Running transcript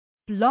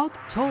Blog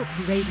Talk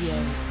Radio.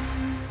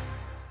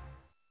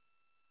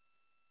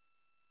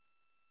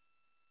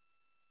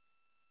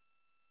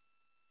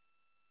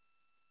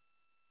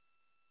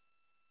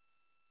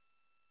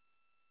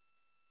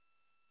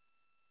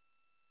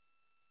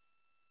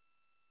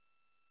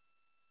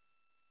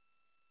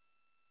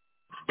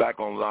 Back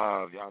on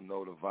live, y'all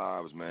know the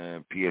vibes,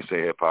 man. PSA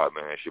Hip Hop,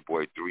 man. It's your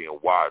boy 3 and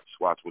Watts.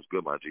 Watts, what's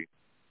good, my G?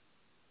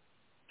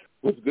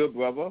 What's good,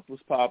 brother?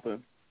 What's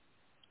poppin'?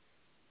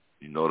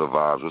 You know the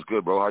vibes. What's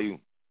good, bro? How you?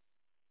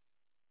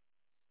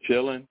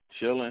 Chilling.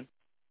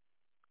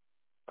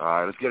 All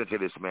right, let's get into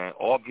this, man.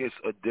 August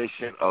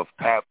edition of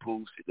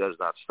Papoose. It does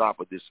not stop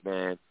with this,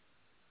 man.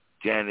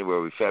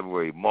 January,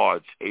 February,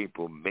 March,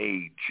 April,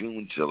 May,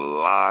 June,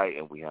 July,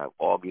 and we have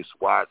August.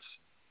 Watts.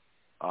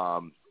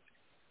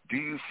 Do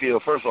you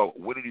feel, first of all,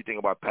 what did you think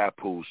about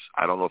Papoose?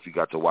 I don't know if you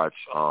got to watch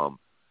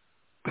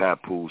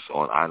Papoose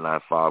on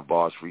I-95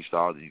 Bars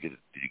Freestyle. Did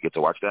you get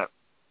to watch that?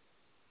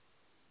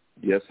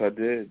 Yes, I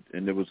did,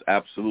 and it was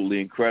absolutely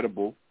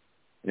incredible,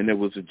 and it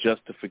was a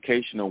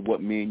justification of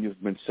what me and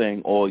you've been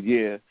saying all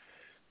year.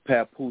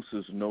 Papoose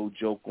is no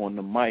joke on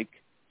the mic.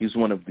 He's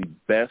one of the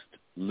best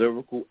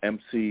lyrical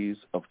MCs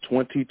of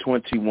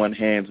 2021,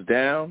 hands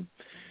down,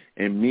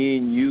 and me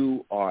and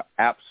you are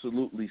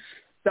absolutely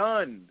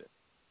stunned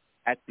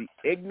at the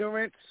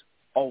ignorance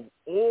of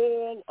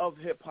all of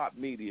hip-hop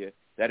media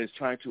that is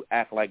trying to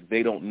act like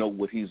they don't know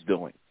what he's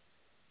doing.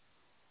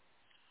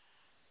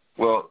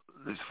 Well,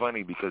 it's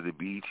funny because the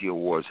BET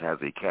Awards has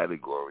a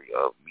category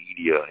of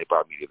media,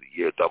 hip-hop media of the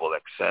year, Double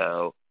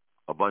XL,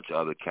 a bunch of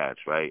other cats,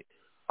 right?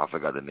 I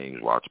forgot the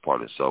names, Watch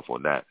part himself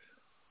on that.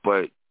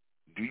 But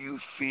do you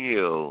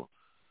feel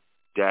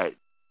that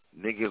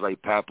niggas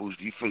like Papoose,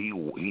 do you feel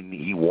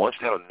he wants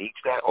that or needs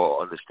that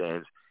or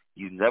understands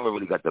he's never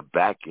really got the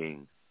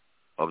backing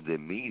of the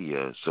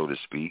media, so to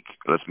speak?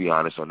 Let's be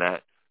honest on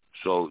that.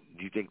 So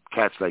do you think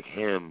cats like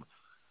him,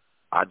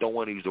 I don't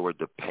want to use the word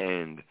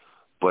depend,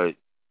 but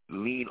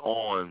lean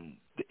on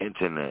the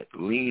internet,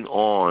 lean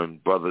on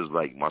brothers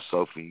like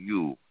myself and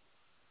you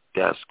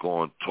that's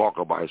going to talk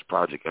about his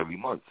project every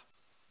month?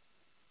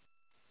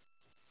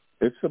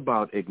 It's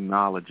about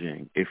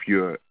acknowledging if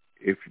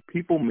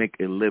people make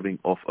a living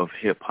off of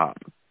hip-hop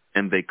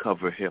and they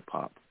cover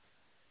hip-hop,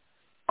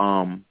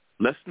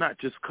 let's not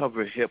just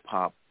cover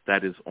hip-hop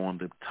that is on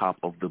the top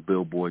of the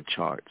Billboard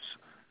charts.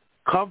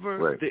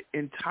 Cover the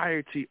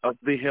entirety of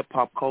the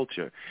hip-hop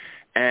culture.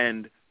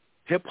 And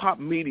hip-hop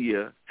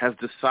media has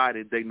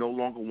decided they no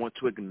longer want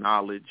to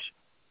acknowledge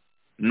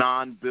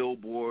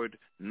non-Billboard,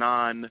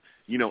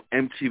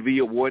 non-MTV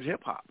award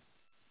hip-hop.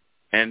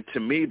 And to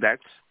me,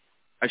 that's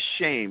a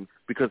shame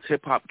because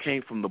hip-hop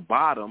came from the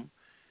bottom,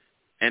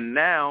 and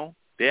now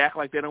they act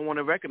like they don't want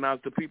to recognize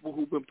the people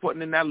who've been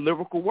putting in that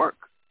lyrical work.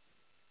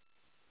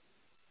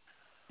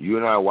 You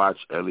and I watch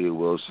Elliott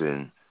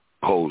Wilson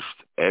post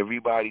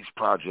everybody's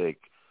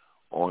project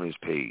on his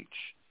page.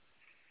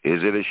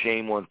 Is it a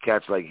shame on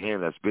cats like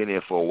him that's been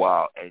there for a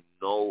while and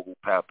know who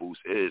Papoose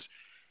is?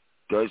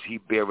 Does he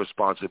bear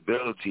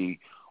responsibility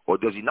or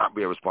does he not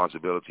bear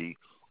responsibility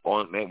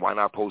on, man, why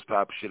not post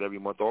Papoose shit every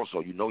month also?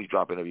 You know he's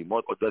dropping every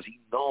month. Or does he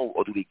know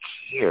or do they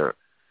care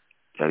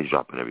that he's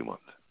dropping every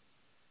month?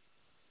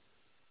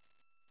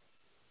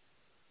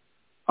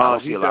 I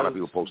don't see a lot of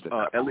people posting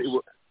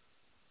Papoose.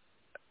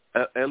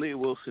 Elliott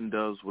Wilson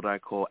does what I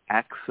call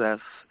access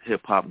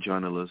hip-hop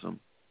journalism,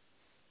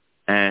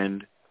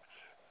 and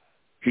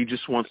he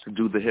just wants to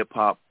do the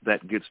hip-hop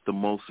that gets the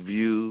most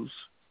views,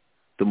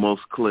 the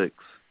most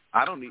clicks.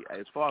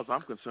 As far as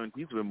I'm concerned,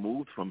 he's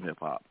removed from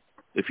hip-hop,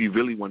 if you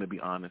really want to be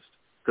honest,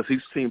 because he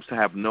seems to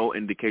have no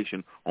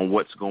indication on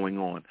what's going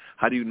on.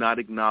 How do you not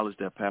acknowledge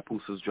that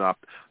Papoose has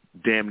dropped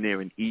damn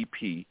near an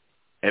EP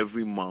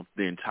every month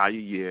the entire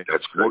year,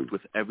 That's great. Worked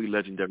with every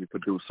legendary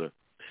producer?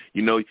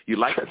 You know, you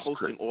like That's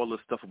posting great. all this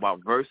stuff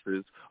about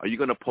Versus. Are you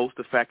going to post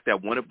the fact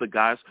that one of the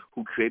guys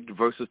who created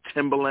Versus,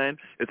 Timbaland,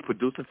 is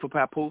producing for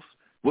Papoose?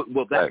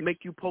 Will that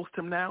make you post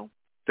him now?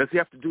 Does he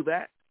have to do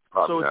that?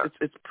 Probably not.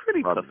 It's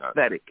pretty Probably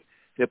pathetic.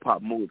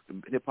 Hip-hop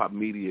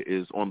media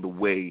is on the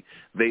way.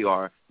 They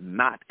are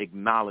not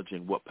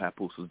acknowledging what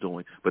Papoose is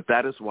doing. But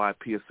that is why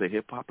PSA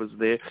Hip-Hop is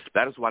there.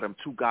 That is why them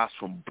two guys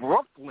from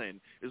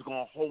Brooklyn is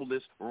going to hold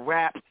this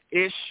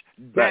rap-ish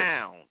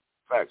down.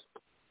 Facts.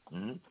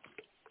 Mm-hmm.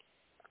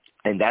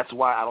 And that's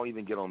why I don't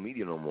even get on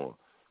media no more,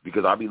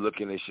 because I'll be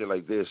looking at shit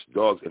like this.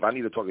 Dogs, if I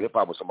need to talk to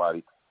hip-hop with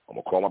somebody, I'm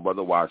going to call my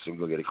brother Watson. We're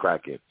going to get it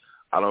cracking.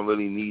 I don't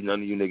really need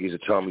none of you niggas to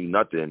tell me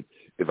nothing.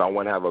 If I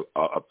want to have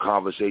a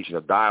conversation,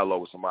 a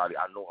dialogue with somebody,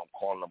 I know I'm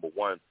calling number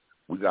one.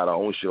 We got our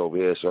own shit over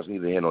here, so it's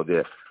neither here nor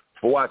there.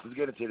 But Watts, let's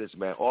get into this,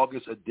 man.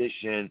 August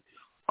edition,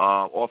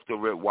 off the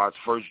rip, Watts,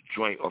 first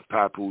joint of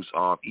Papoose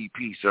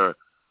EP, sir.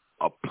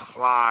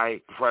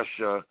 Apply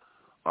Pressure,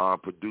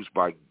 produced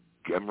by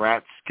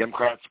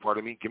Gimcrates,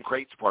 pardon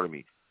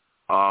me.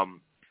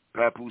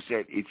 Papoose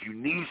said, if you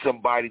need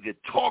somebody to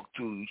talk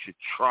to, you should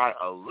try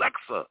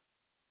Alexa.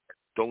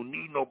 Don't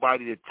need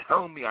nobody to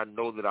tell me I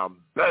know that I'm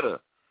better.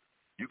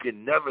 You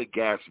can never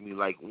gas me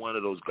like one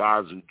of those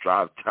guys who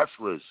drive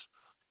Teslas.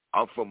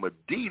 I'm from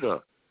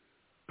Medina.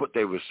 put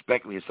their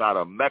respect me inside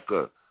of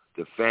Mecca.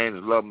 The fans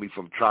love me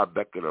from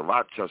Tribeca to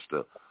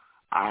Rochester.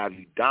 I have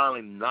you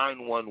dialing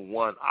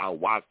 911. I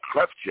watch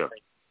Clefture.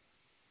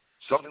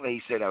 Something that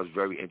he said that was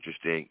very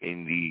interesting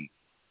in the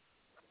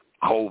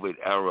COVID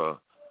era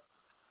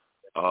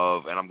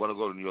of, and I'm going to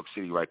go to New York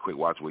City right quick,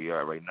 watch where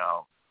you're at right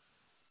now,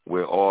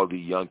 where all the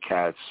young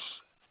cats,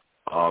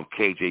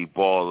 KJ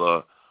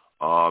Baller,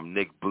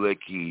 Nick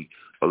Blicky,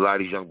 a lot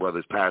of these young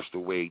brothers passed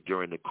away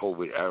during the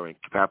COVID era. And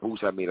Papoose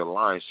had made a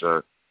line,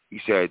 sir.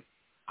 He said,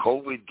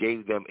 COVID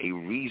gave them a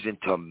reason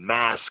to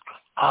mask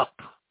up.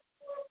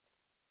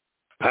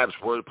 Perhaps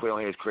wordplay on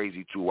here is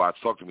crazy too. Watch.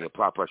 Talk to me.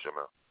 Apply pressure,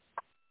 man.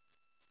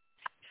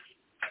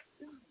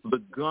 The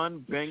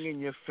gun banging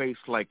your face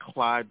like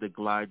Clyde the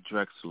Glide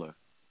Drexler.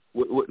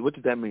 What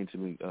did that mean to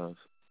me,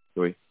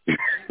 Story?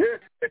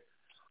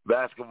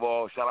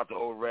 Basketball. Shout out to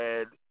Old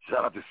Red.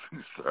 Shout out to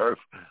Sue Surf.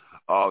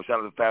 Shout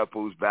out to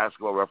Papoose.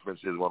 Basketball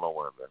references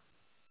one-on-one, man.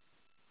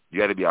 You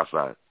got to be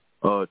outside.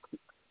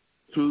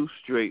 2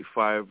 straight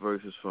fire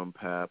verses from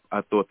Pap.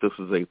 I thought this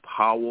was a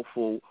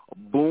powerful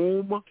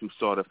boom to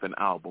start off an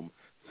album.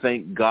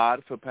 Thank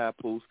God for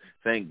Papoose.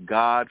 Thank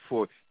God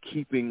for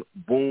keeping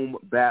boom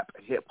bap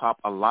hip-hop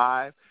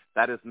alive.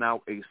 That is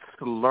now a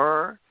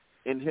slur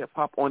in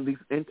hip-hop on these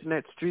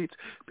internet streets.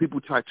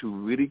 People try to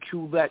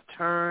ridicule that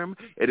term.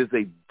 It is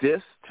a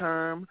diss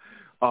term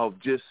of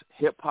just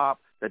hip-hop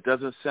that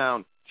doesn't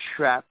sound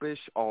trappish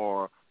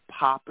or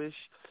popish.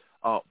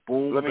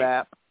 Boom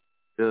bap,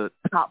 the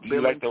top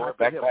billing like type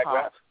of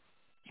hip-hop.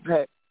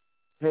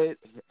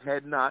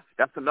 Head nod.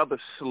 That's another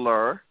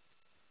slur.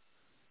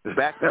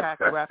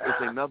 Backpack rap is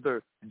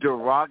another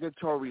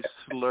derogatory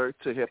slur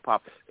to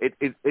hip-hop. It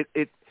is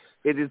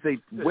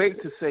a way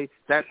to say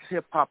that's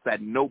hip-hop that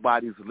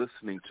nobody's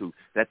listening to,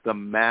 that the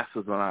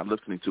masses are not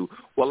listening to.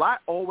 Well, I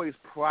always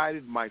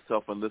prided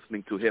myself on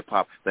listening to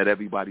hip-hop that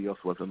everybody else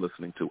wasn't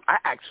listening to.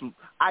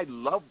 I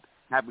loved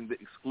having the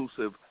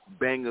exclusive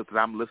bangers that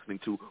I'm listening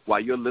to while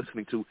you're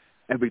listening to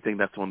everything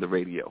that's on the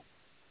radio.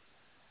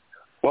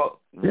 Well,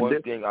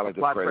 one thing I like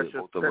to credit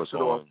both of us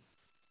on.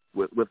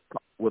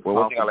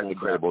 One thing I like to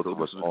credit both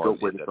of us on is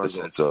that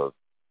listen to.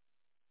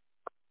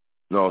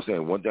 No, I'm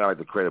saying one thing I like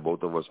to credit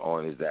both of us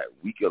on is that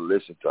we can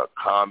listen to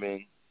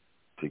Common,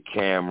 to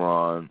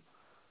Cameron,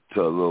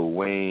 to Lil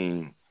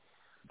Wayne,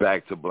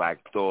 back to Black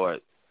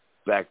Thought,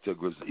 back to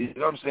Grizzly. You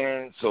know what I'm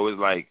saying? So it's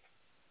like,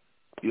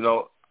 you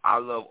know, I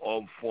love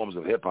all forms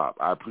of hip hop.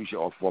 I appreciate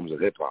all forms of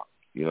hip hop.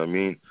 You know what I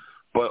mean?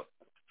 But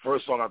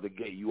first song out the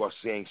gate, you are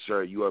saying,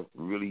 sir, you are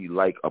really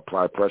like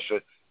Apply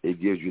Pressure.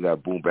 It gives you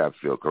that boom bap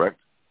feel, correct?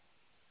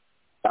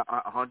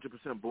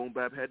 100% boom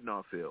bap head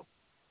nod feel.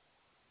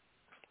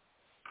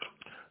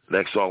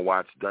 Next song,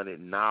 Watch Done It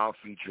Now,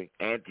 featuring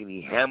Anthony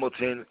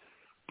Hamilton,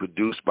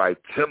 produced by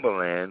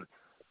Timbaland.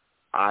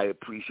 I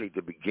appreciate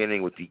the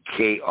beginning with the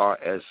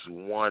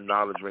KRS-One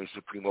Knowledge Reigns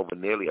Supreme over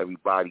nearly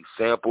everybody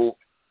sample.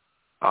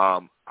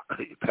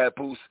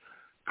 Papoose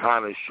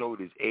kind of showed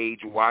his age.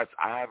 Watch,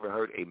 I haven't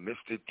heard a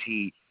Mr.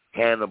 T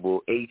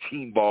Hannibal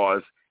 18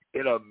 bars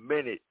in a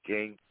minute,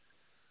 King.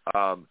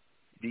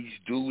 These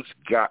dudes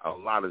got a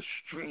lot of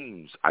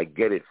streams. I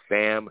get it,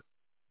 fam.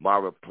 My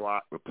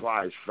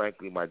reply is,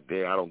 frankly, my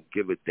dear, I don't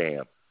give a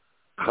damn.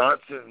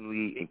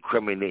 Constantly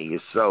incriminating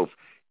yourself,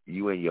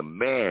 you and your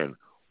man.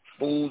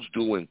 Fools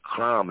doing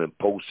crime and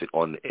post it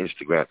on the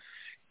Instagram.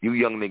 You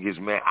young niggas,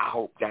 man, I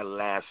hope that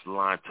last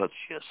line touch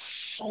your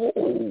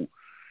soul.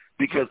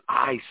 Because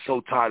I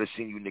so tired of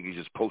seeing you niggas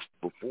just post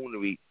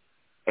buffoonery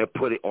and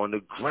put it on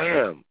the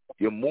gram.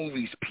 Your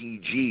movie's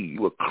PG.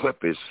 You a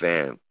Clippers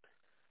fan.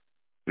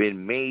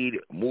 Been made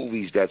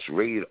movies that's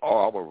rated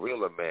R. I'm a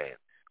realer man.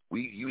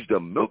 We used a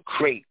milk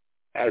crate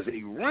as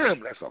a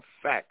rim. That's a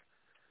fact.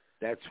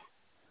 That's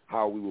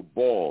how we would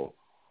ball.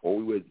 Or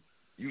we would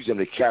use them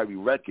to carry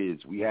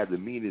records. We had the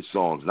meanest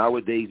songs.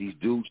 Nowadays, these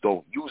dudes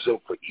don't use them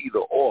for either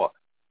or.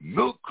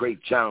 Milk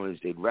crate challenge,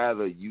 they'd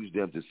rather use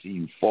them to see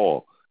you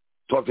fall.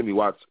 Talk to me,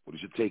 Watts. What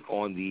is your take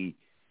on the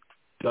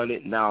Done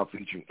It Now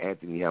featuring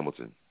Anthony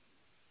Hamilton?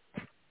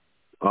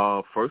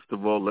 First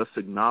of all, let's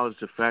acknowledge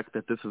the fact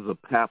that this is a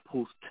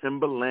Papoose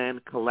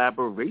Timbaland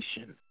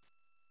collaboration.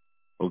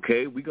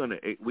 Okay, we're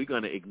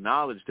gonna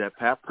acknowledge that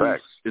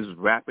Papoose is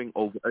rapping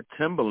over a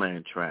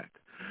Timbaland track.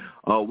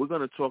 We're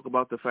gonna talk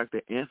about the fact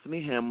that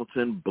Anthony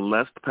Hamilton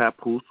blessed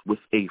Papoose with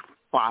a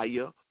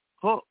fire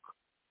hook.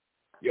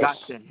 Yes. Got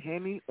the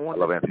Henny on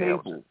the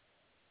table.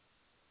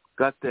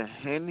 Got the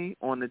Henny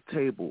on the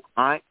table.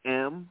 I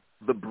am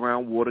the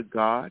brown water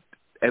god.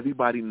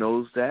 Everybody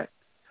knows that.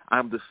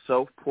 I'm the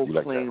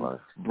self-proclaimed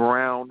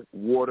brown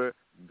water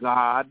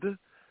god.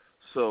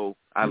 So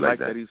I like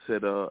that he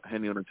said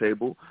Henny on the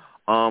table.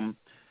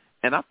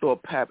 And I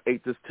thought Pap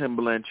ate this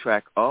Timbaland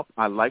track up.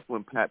 I like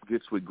when Pap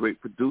gets with great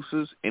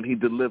producers and he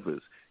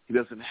delivers. He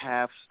doesn't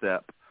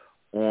half-step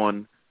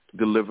on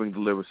delivering the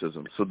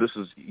lyricism. So this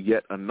is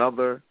yet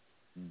another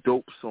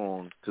dope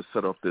song to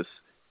set off this,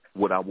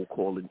 what I will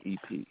call an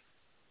EP.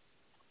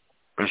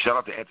 And shout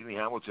out to Anthony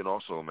Hamilton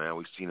also, man.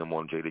 We've seen him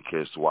on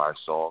Jadakiss Wise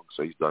song,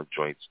 so he's done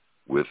joints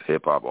with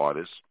hip-hop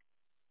artists.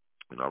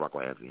 You know, I rock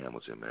with Anthony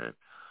Hamilton,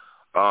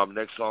 man.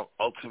 Next song,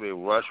 Ultimate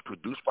Rush,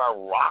 produced by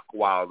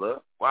Rockwilder.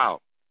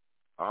 Wow.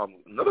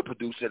 Another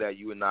producer that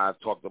you and I have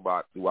talked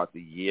about throughout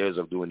the years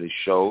of doing this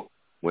show,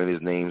 when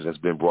his name has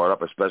been brought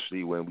up,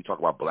 especially when we talk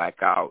about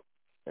Blackout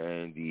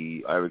and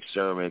the Eric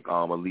Sermon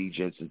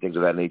Allegiance and things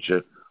of that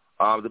nature.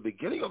 The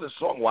beginning of the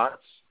song,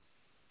 Watts,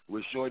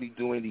 with Shorty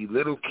doing the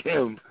Little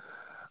Kim,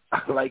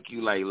 I Like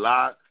You Like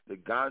La, the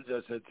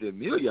Ganja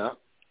Centimilla.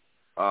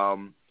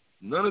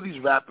 None of these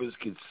rappers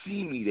can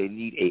see me. They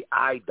need a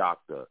eye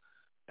doctor.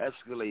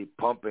 Escalade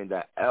pumping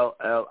that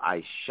LL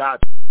I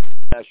shot.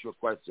 Ask your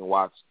question,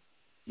 Watts.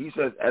 He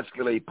says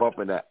Escalade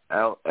pumping that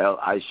LL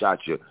I shot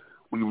you.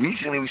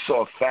 We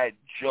saw Fat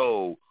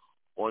Joe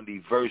on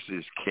the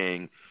verses,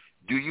 King.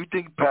 Do you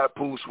think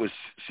Papoose was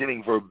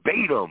sitting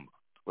verbatim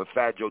when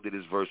Fat Joe did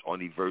his verse on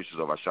the verses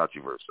of I Shot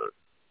You verse, sir?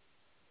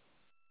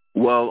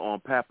 Well, on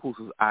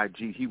Papoose's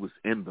IG, he was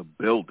in the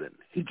building.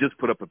 He just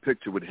put up a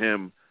picture with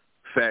him,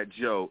 Fat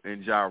Joe,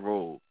 and Ja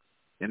Rule.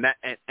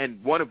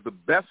 And one of the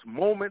best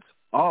moments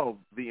of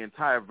the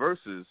entire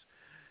verses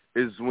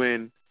is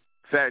when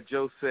Fat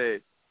Joe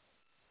said,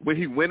 when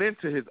he went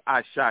into his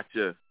I Shot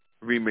Ya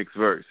remix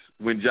verse,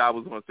 when Ja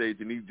was on stage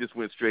and he just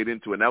went straight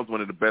into it. And that was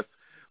one of the best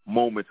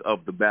moments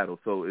of the battle.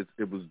 So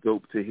it was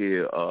dope to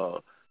hear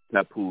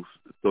Papoose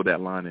throw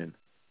that line in.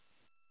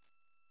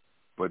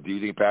 But do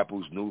you think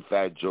Papoose knew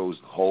Fat Joe's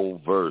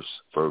whole verse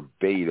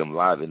verbatim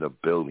live in the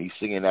building? He's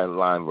singing that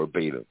line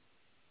verbatim.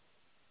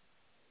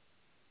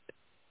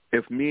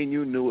 If me and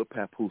you knew it,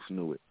 Papoose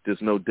knew it.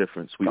 There's no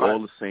difference. We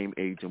all the same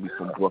age, and we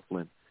from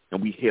Brooklyn,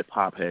 and we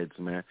hip-hop heads,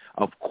 man.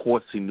 Of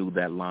course he knew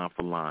that line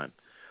for line.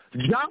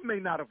 Ja may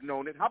not have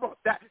known it. How about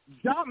that?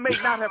 Ja may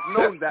not have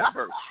known that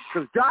verse.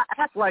 Because Ja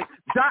act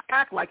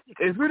like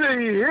if it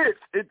ain't hit,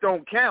 it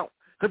don't count.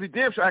 Because he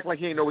damn sure act like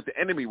he ain't know what the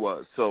enemy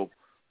was. So,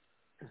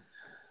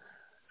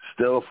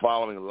 still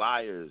following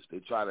liars. They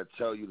try to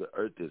tell you the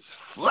earth is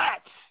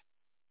flat.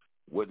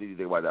 What did you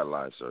think about that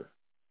line, sir?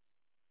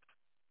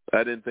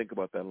 I didn't think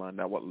about that line.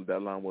 That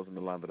line wasn't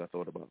the line that I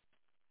thought about.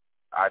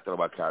 I thought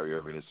about Kyrie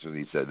Irving as soon as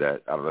he said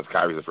that. I don't know if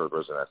Kyrie's the first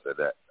person I said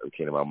that. It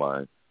came to my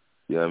mind.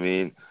 You know what I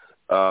mean?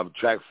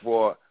 Track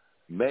 4,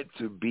 Meant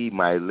to Be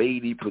My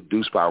Lady,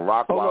 produced by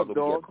Rockwilder. Hold up,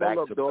 dog. Hold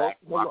up, dog.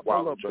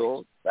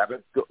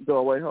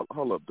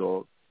 Hold up,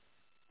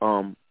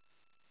 dog.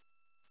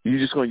 You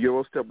just going to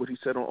Eurostep what he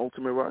said on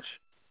Ultimate Rush?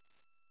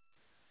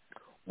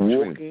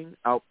 Walking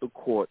out the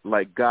court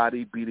like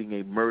Gotti beating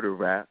a murder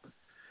rap.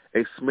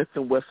 A Smith &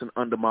 Wesson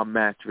under my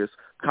mattress,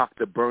 cocked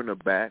the burner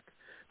back.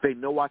 They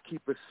know I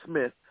keep a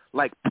Smith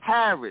like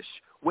Parrish,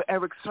 where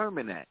Eric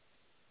Sermon at.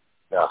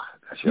 Oh,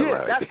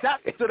 that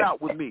stood out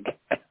with me.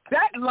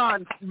 That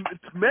line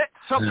meant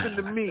something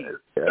to me.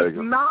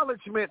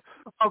 Acknowledgement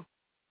of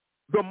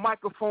the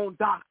microphone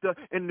doctor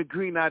and the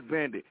green-eyed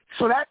bandit.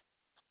 So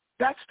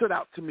that stood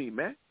out to me,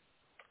 man.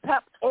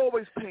 Pap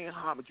always paying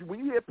homage. When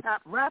you hear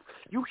Pap rap,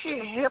 you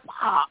hear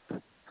hip-hop.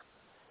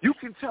 You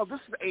can tell this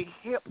is a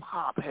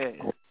hip-hop head.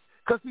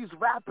 Because he's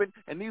rapping,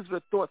 and these are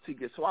the thoughts he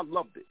gets. So I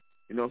loved it.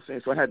 You know what I'm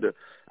saying? So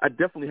I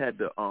definitely had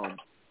to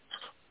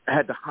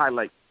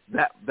highlight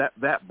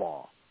that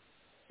bar.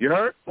 You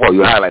heard? Well,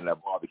 you're highlighting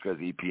that bar because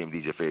EPMD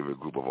is your favorite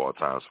group of all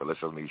time. So let's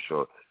just make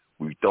sure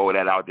we throw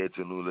that out there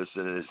to new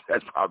listeners.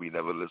 That's probably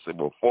never listened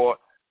before.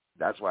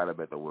 That's why I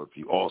meant to work for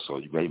you. Also,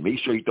 you may make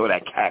sure you throw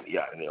that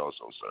caveat in there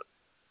also,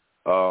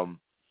 sir.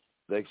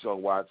 Next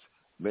song, Watts,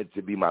 Meant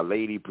to Be My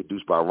Lady,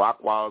 produced by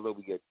Rockwilder.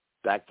 We get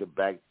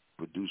back-to-back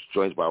produced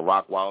joints by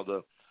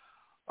Rockwilder.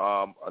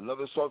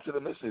 Another song to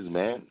the missus,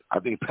 man. I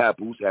think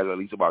Papoose has at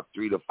least about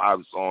 3 to 5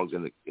 songs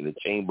in the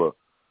chamber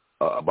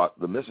about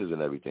the missus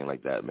and everything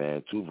like that,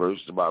 man. 2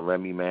 verses about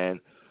Remy, man.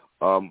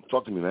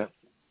 Talk to me, man.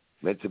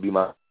 Meant to Be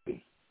My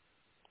Lady.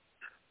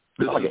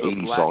 This is like an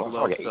 80s song. It's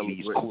like an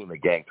 80s Cool in the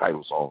Gang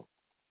title song.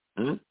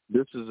 Hmm?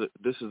 This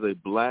is a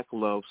Black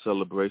Love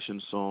celebration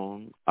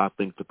song. I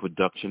think the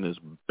production is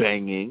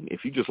banging.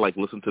 If you just like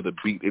listen to the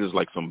beat, it is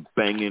like some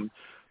banging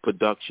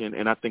production,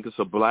 and I think it's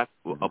a black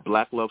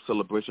love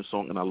celebration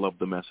song, and I love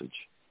the message.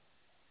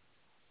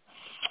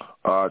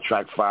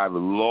 Track 5,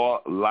 Law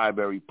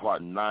Library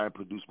Part 9,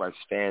 produced by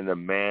Stan the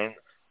Man.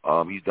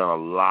 He's done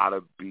a lot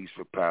of beats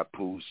for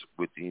Papoose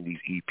within these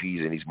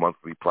EPs and these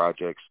monthly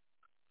projects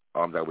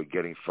that we're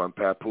getting from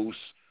Papoose.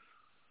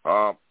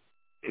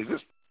 This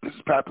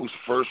is Papoose's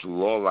first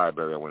Law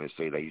Library, I want to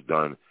say, that he's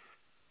done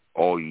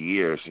all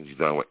year since he's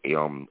done with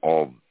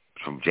all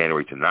from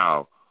January to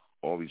now.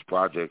 All these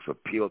projects,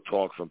 Appeal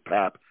Talk from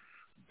Pap,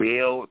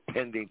 Bail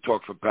Pending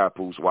Talk from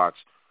Papoose. Watch.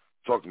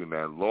 Talk to me,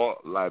 man. Law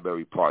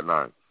Library Part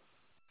 9.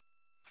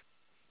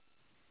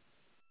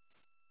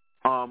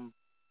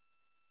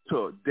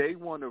 So day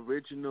one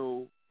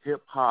original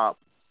hip-hop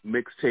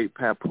mixtape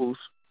Papoose,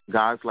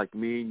 guys like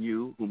me and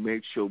you who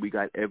made sure we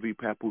got every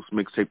Papoose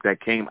mixtape that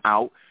came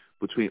out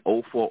between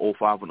 04,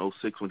 05, and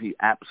 06 when he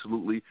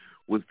absolutely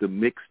was the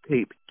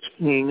mixtape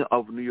king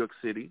of New York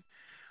City.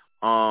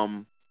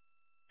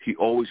 He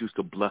always used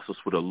to bless us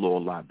with a Law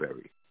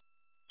Library.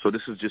 So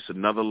this is just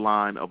another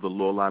line of the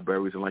Law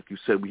Libraries. And like you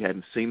said, we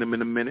hadn't seen them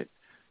in a minute.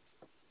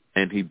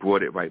 and he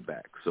brought it right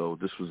back. So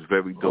this was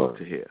very dope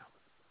to hear.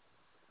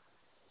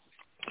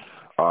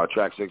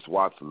 Track 6,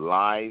 Watts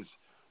Lies,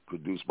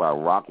 produced by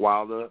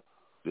Rockwilder.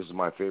 This is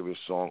my favorite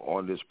song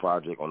on this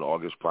project, on the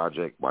August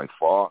project by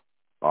far.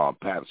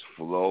 Pap's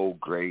flow,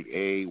 grade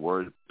A.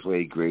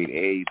 Wordplay, grade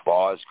A.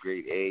 Bars,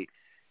 grade A.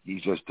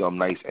 He's just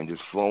nice and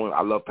just flowing.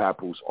 I love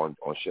Papoose on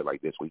shit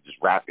like this where he's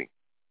just rapping.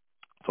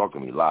 Talk to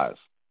me, Lies.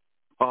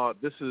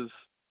 This is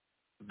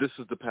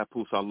the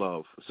Papoose I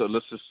love. So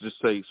let's just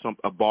say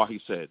a bar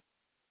he said.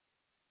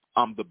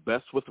 I'm the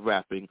best with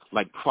rapping,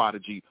 like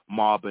Prodigy,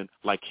 Marvin,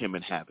 like him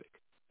and Havoc.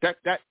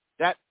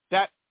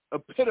 That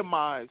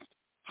epitomized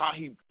how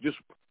he just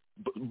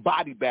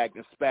body bagged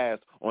and spazzed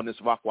on this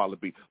Rockwilder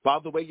beat. By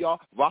the way, y'all,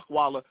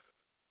 Rockwilder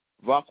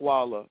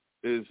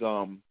is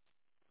a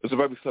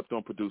very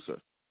slept-on producer.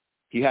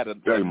 He had a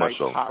nice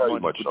hot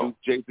run. He produced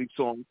Jay-Z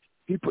song.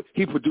 He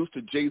produced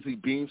a Jay-Z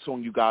Bean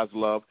song you guys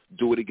love,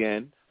 Do It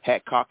Again.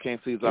 Hat Cock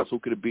Can't See His Eyes, Who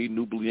Could It Be?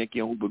 New Blue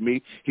Yankee on Who But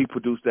Me. He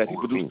produced that. He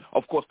produced,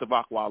 of course, the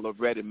Rockwilder,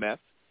 Red and Meth.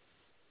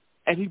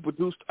 And he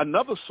produced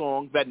another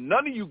song that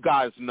none of you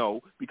guys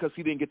know because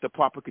he didn't get the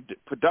proper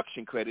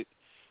production credit.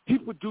 He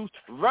produced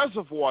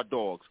Reservoir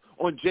Dogs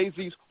on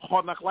Jay-Z's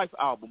Hard Knock Life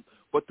album,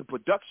 but the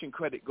production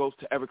credit goes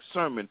to Eric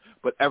Sermon,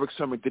 but Eric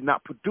Sermon did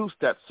not produce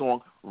that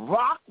song.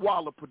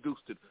 Rockwilder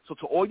produced it. So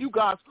to all you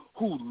guys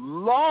who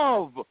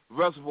love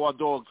Reservoir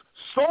Dogs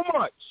so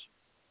much,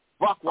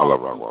 Rockwilder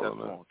produced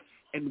that song.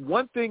 And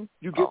one thing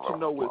you get to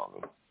know is,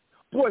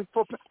 boy,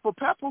 for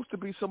Papoose to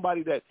be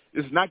somebody that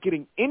is not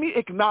getting any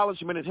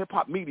acknowledgement in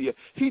hip-hop media,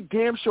 he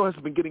damn sure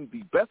has been getting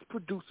the best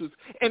producers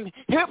in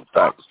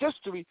hip-hop's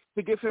history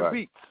to give him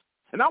beats.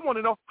 And I want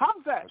to know,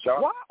 how's that?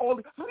 How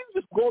do you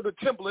just go to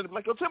Timbaland and be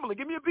like, yo, Timbaland,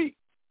 give me a beat?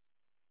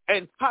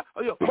 And,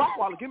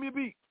 Rockwilder, give me a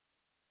beat.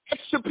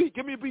 Extra P,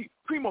 give me a beat.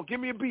 Primo, give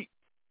me a beat.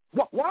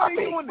 Why are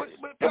you doing this?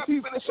 If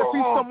he's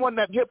someone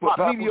that hip-hop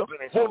media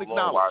won't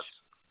acknowledge.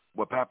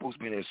 But Papoose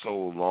been there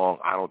so long,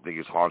 I don't think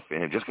it's hard for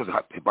him. Just because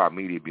hip-hop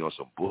media be on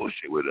some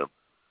bullshit with him,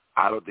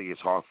 I don't think it's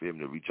hard for him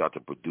to reach out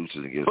to producers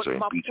and get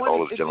certain beats. All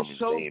those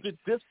gentlemen's names you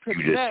just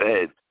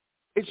said.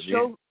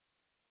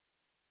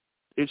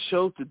 It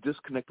shows the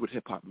disconnect with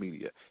hip-hop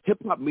media.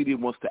 Hip-hop media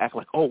wants to act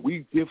like, oh,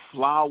 we give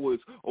flowers,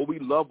 or we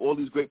love all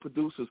these great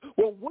producers.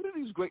 Well, what are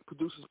these great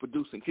producers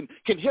producing?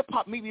 Can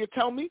hip-hop media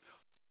tell me?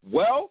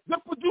 Well, they're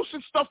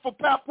producing stuff for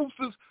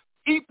Papoose's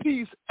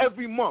EPs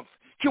every month.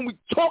 Can we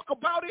talk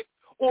about it?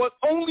 Or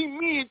only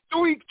me and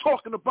Three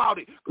talking about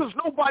it because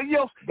nobody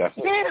else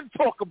can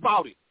talk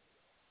about it.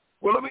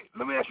 Well, let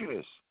me ask you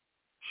this: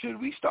 Should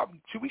we stop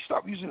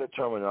using the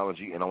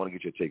terminology? And I want to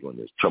get your take on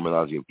this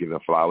terminology of giving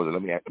flowers. And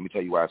let me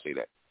tell you why I say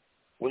that.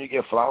 When you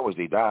give flowers,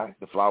 they die.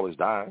 The flowers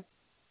die.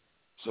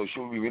 So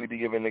should we really be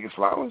giving niggas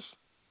flowers?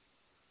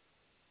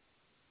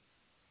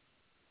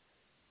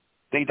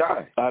 They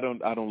die. I don't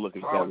look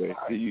at it that way.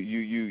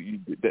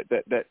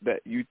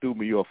 You threw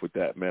me off with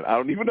that, man. I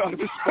don't even know how to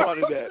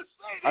respond to that.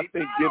 I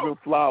think giving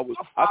flowers.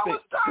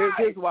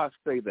 Here's why I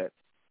say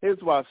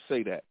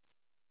that.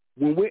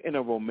 When we're in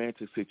a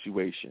romantic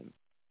situation,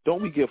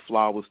 don't we give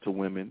flowers to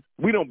women?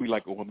 We don't be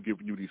like, oh, I'm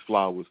giving you these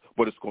flowers,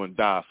 but it's going to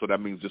die. So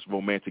that means this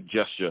romantic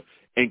gesture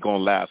ain't going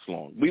to last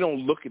long. We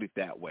don't look at it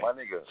that way.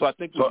 So I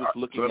think we're just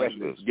looking at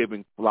this,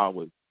 giving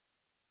flowers.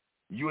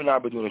 You and I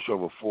have been doing the show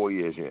for 4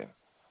 years here.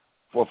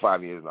 4 or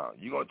 5 years now.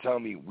 You're going to tell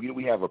me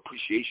we have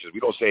appreciations. We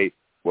don't say,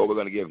 well, we're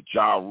going to give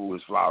Ja Rule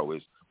his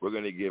flowers. We're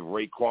going to give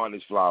Raekwon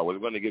his flowers. We're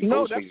going to give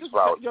Ghostface his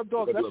flowers.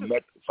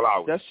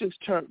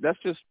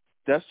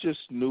 That's just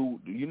new.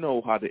 You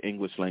know how the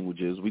English language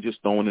is. We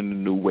just throwing in a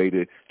new way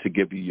to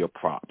give you your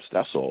props.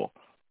 That's all.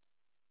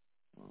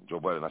 Joe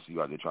Budden, I see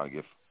you out there trying to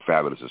give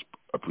Fabulous his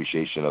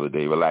appreciation the other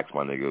day. Relax,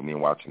 my nigga. Me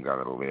and Watson got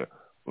it over here.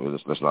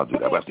 Let's not do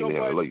that.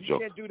 You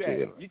can't do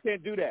that. You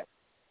can't do that.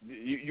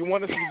 You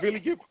want us to really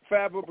give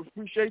Fab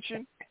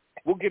appreciation?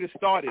 We'll get it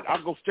started.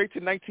 I'll go straight to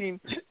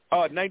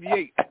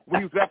 1998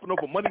 when he was rapping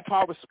over Money,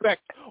 Power,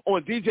 Respect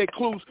on DJ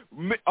Clue's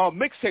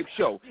mixtape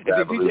show. And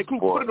then DJ Clue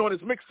put it on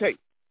his mixtape.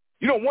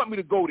 You don't want me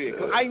to go there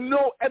because I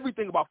know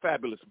everything about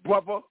Fabulous,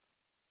 brother.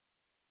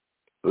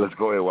 Let's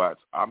go ahead,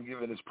 Watts. I'm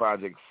giving this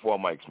project 4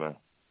 mics, man.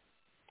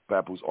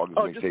 Papoose August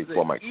mixtape,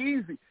 4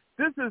 mics.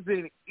 This is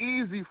an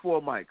easy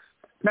 4 mics.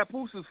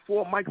 Papoose is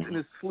 4 mics in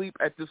his sleep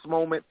at this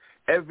moment,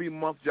 every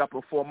month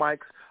dropping 4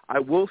 mics. I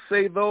will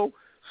say, though,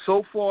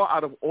 so far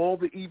out of all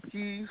the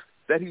EPs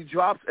that he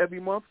drops every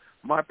month,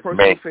 my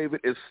personal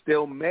favorite is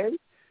Still May.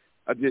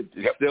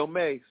 Still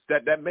May.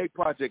 That May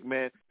project,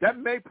 man. That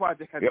May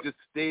project has just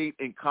stayed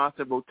in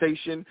constant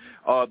rotation.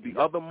 The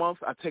other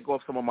months, I take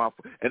off some of my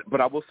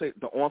but I will say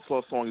the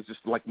Onslaught song is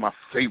just like my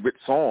favorite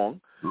song.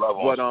 Love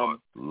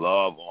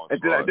Onslaught.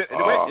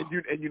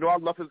 And you know I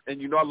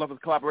love his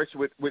collaboration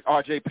with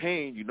R.J.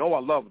 Payne. You know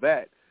I love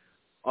that.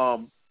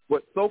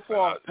 But so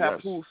far,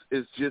 Papoose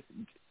is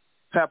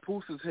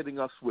hitting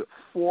us with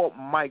 4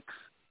 mics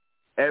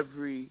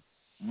every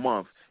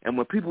month. And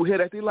when people hear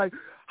that, they're like,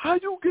 how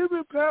you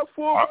giving Pat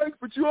 4 mics,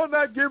 but you're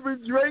not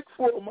giving Drake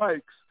 4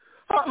 mics?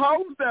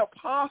 How is that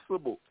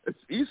possible? It's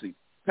easy.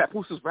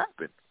 Papoose is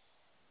rapping.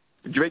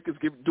 Drake is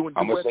doing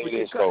I'm duets gonna say with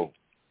this Kid Cudi. though.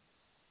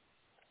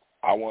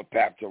 I want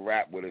Pap to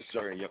rap with a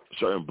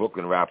certain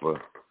Brooklyn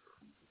rapper.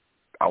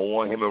 I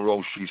want him and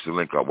Rome Streets to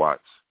link up. Watch.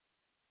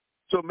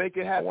 So make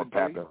it happen. I want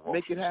Pap Dre. and Rome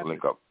Make it Streets to happen.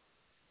 link up.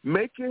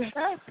 Make it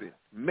happen.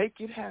 Make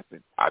it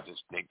happen. I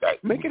just think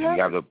that Make it we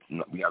happen.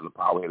 have the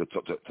power here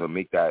to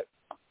make that,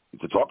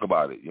 to talk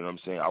about it. You know what I'm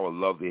saying? I would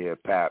love to hear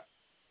Pap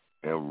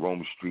and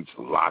Rome Streets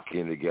lock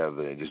in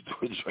together and just do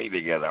a joint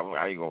together.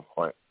 I ain't gonna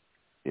front.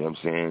 You know what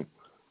I'm saying?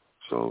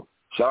 So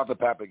shout out to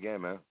Pap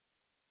again, man.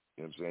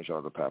 You know what I'm saying? Shout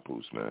out to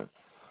Papoose, man.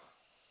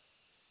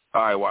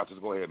 All right, Watts,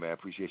 let's go ahead, man.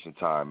 Appreciation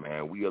time,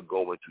 man. We are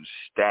going to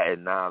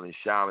Staten Island,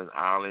 Shaolin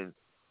Island.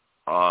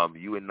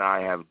 You and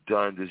I have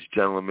done this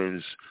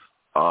gentleman's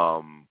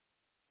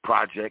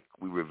project.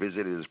 We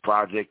revisited his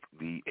project,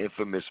 the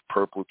infamous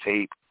Purple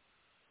Tape.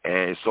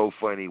 And it's so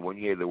funny when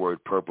you hear the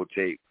word Purple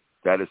Tape,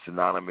 that is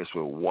synonymous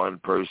with one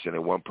person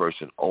and one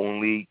person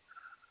only.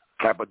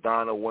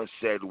 Capadonna once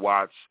said,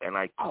 Watts, and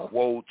I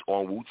quote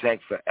on Wu-Tang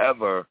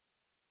Forever,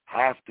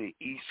 half the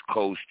East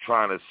Coast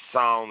trying to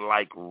sound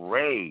like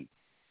Ray.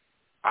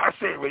 I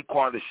say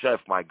Raekwon the Chef,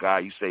 my guy.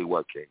 You say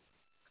what, King?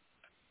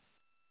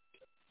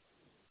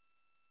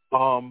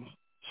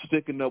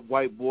 Sticking up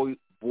white boys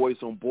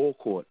on ball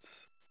courts.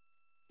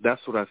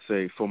 That's what I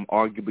say from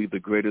arguably the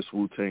greatest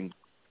Wu-Tang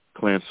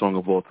Clan song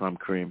of all time,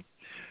 Cream.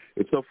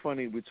 It's so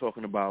funny we're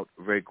talking about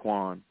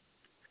Raekwon.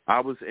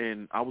 I was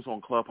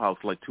on Clubhouse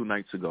like 2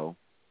 nights ago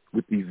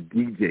with these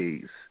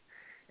DJs,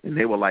 and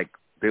they were like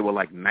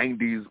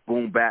 90s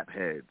boom bap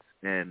heads,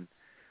 and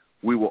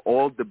we were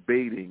all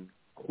debating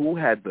who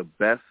had the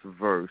best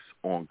verse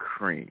on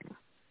Cream.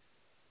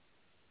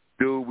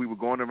 Dude, we were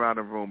going around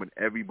the room, and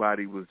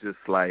everybody was just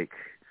like,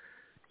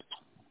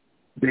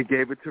 they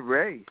gave it to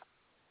Ray.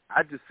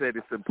 I just said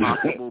it's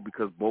impossible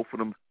because both of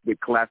them did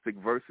classic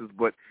verses,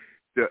 but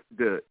the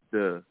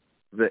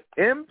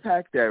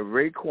impact that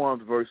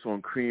Raekwon's verse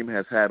on Cream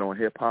has had on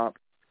hip-hop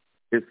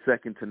is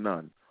second to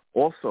none.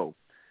 Also,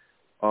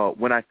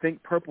 when I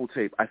think Purple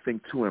Tape, I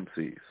think 2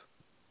 MCs.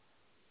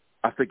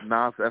 I think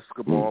Nas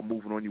Escobar,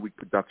 Moving on Your Weak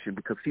production,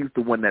 because he's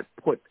the one that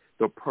put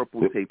the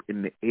Purple Tape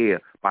in the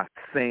air by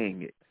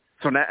saying it.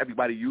 So now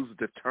everybody uses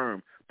the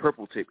term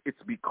Purple Tape.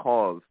 It's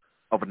because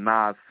of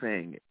Nas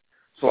saying it.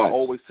 So I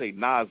always say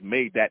Nas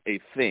made that a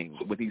thing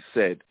when he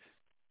said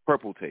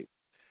Purple Tape.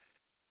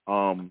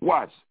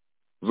 Watch.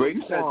 So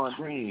you said Raekwon,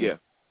 Cream. yeah.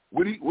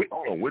 What did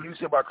you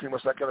say about Cream a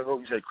second ago?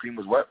 You said Cream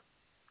was what?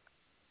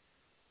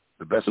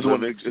 The best It's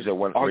lyrics? You said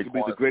one,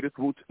 arguably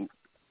Raekwon?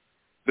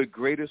 the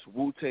greatest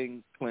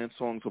Wu-Tang Clan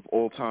songs of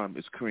all time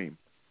is Cream.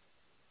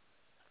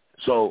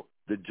 So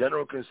the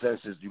general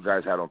consensus you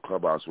guys had on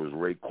Clubhouse was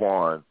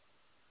Raekwon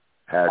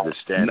had the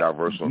standout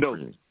verse on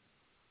Cream.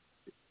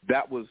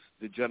 That was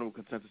the general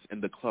consensus in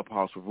the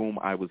Clubhouse room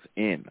I was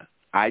in.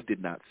 I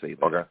did not say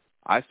that. Okay.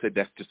 I said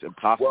that's just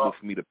impossible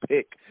for me to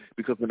pick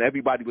because when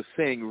everybody was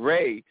saying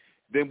Ray,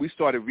 then we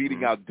started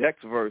reading out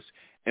Deck's verse,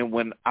 and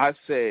when I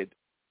said,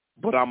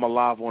 but I'm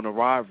alive on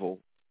arrival,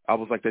 I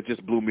was like, that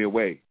just blew me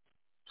away.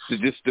 So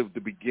just the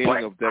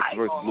beginning of Deck's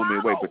verse blew me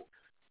away. But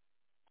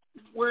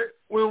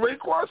when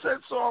Raekwon said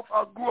soft,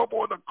 I grew up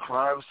on the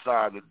crime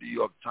side, the New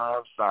York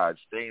Times side,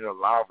 staying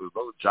alive with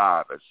no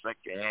job, at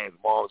second-hand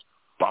moms,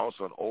 bounce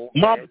on old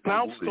man.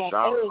 Mom bounced on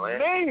old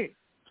man.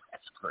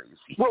 That's crazy.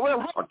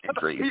 Fucking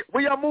crazy.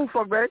 Where y'all move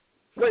from, Ray?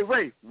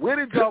 Ray, where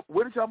did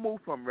y'all move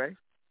from, Ray?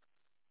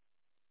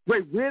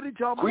 Ray, where did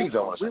y'all move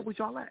from? Where was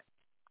y'all at?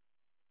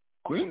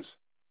 Queens?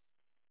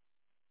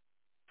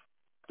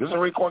 Doesn't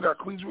Raekwon got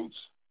Queens roots?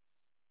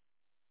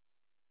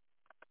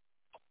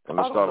 And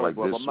let's start like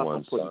this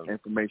one, son.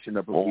 Information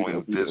up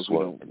on this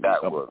one, and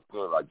that one.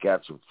 I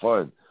got some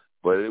fun.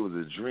 But it was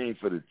a dream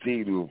for the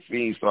team to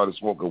Fiend started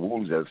smoking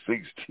wounds at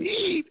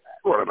 16,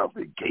 running up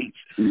the gates.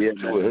 Yeah,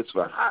 doing hits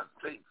for hot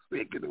things,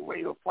 making the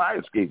way of fire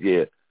escape.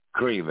 Yeah,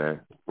 Cream, man.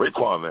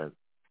 Raekwon, man.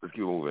 Let's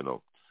keep moving,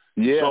 though.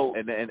 Yeah, so,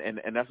 and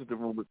that's what the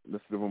room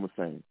was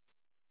saying.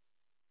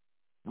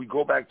 We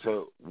go back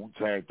to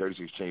Wu-Tang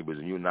 36 Chambers,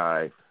 and you and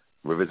I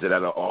revisit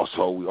that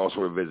also. We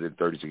also revisited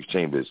 36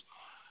 Chambers.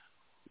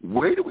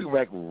 Where do we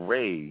rank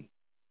Ray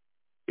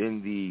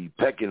in the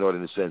pecking order,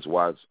 in the sense,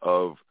 Watts,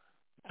 of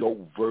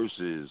dope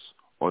verses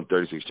on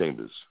 36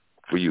 Chambers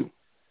for you?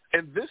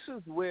 And this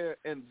is where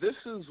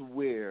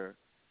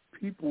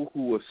people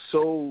who are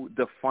so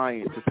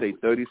defiant to say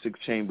 36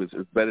 Chambers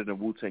is better than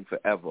Wu-Tang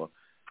Forever,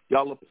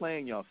 y'all are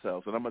playing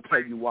yourselves, and I'm going to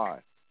tell you why.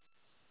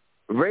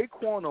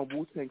 Raekwon on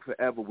Wu-Tang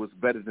Forever was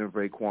better than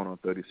Raekwon on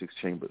 36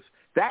 Chambers.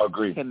 That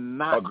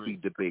cannot be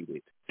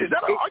debated. Is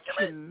that an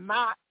argument?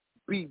 Cannot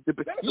be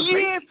debated.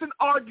 Yeah, it's an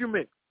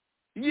argument.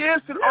 Yeah,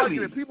 it's an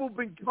argument. People have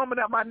been coming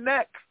at my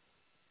neck.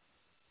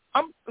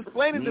 I'm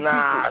explaining to people.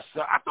 Nah,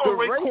 I thought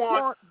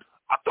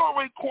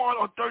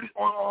Raekwon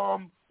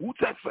on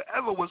Wu-Tang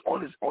Forever was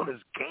on his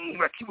game,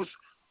 like he was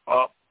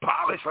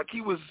polished, like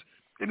he was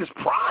in his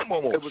prime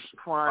almost. It was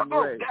prime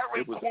Ray.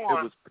 It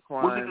was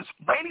prime. Was it this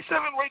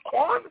 97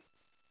 Raekwon?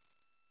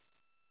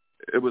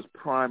 It was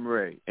prime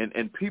Ray,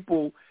 and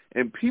people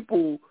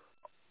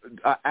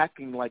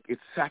acting like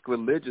it's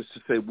sacrilegious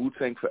to say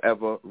Wu-Tang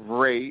Forever,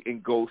 Ray,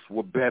 and Ghost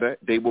were better.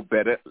 They were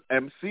better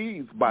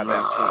MCs by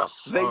that point.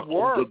 They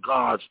were. The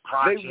Gods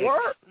Project. They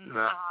were.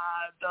 Nah,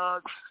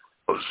 dog.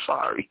 I'm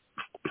sorry.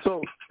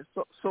 So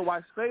I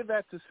say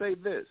that to say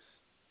this.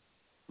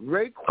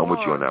 Raekwon I'm with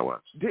you on that one.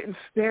 Didn't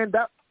stand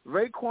out.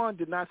 Raekwon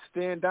did not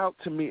stand out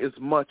to me as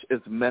much as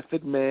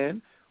Method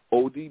Man,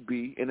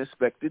 ODB, and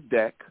Inspector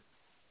Deck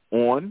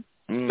on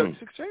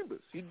 36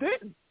 Chambers. He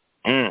didn't.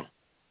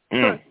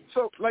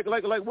 So, like,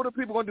 what are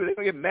people gonna do? They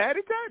gonna get mad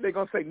at that? They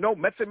gonna say no,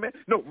 Method Man,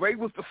 no, Ray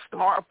was the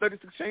star of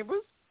 36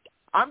 Chambers?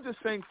 I'm just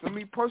saying, for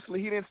me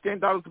personally, he didn't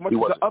stand out as much as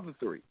the other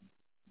three.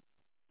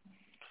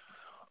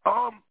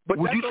 But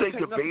would you say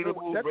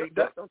debatable Ray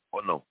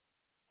or no?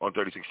 On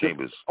 36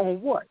 Chambers.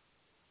 On what?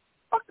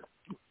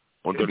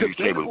 On 36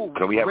 Chambers.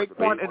 Can we have a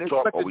debate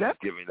talk, or we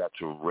just giving that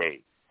to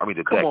Ray? I mean,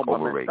 the Deck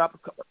over Ray. Stop.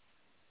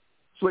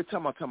 So wait,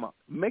 time out.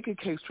 Make a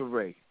case for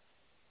Ray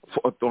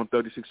on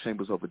 36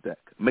 Chambers over Deck.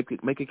 Make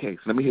a case.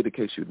 Let me hear the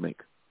case you'd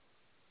make.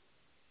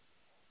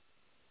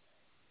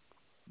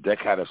 Deck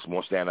had a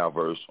small standout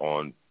verse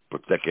on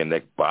Protect Your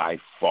Neck by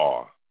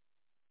far.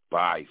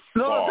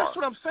 No, that's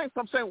what I'm saying.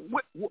 So I'm saying,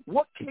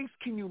 what case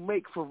can you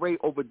make for Ray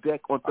over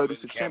Deck on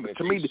 36 Chambers?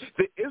 To me,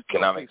 there is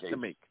no case to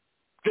make.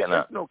 There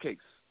is no case.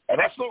 And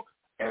that's not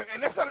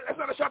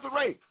a shot to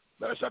Ray.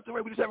 Not a shot to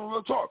Ray. We just having a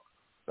real talk.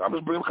 I'm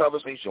just bringing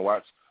conversation.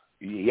 Watch.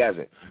 He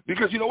hasn't.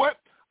 Because you know what?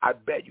 I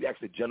bet you ask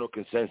the general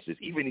consensus,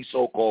 even these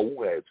so-called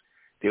woo-heads,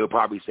 they would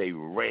probably say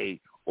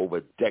Ray over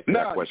Deck.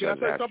 No, can I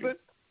say something?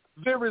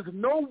 There is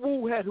no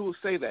woo-head who will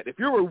say that. If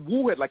you're a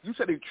woo-head, like you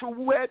said, a true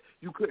woo-head,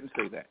 you couldn't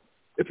say that.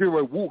 If you're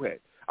a woo-head.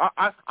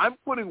 I'm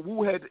putting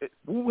woo-heads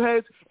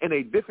in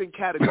a different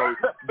category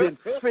than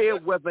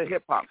fair-weather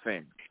hip-hop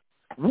fans.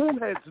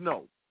 Woo-heads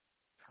know.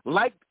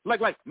 Like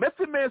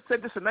Method Man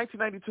said this in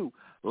 1992.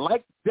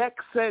 Like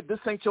Deck said, this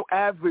ain't your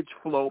average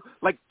flow.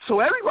 Like, so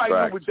everybody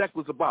knew what Deck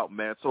was about,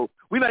 man. So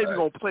we're not even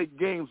going to play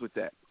games with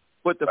that.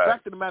 But the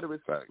fact of the matter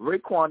is,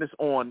 Raekwon is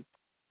on.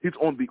 He's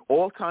on the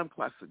all-time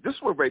classic. This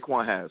is what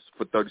Raekwon has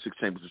for 36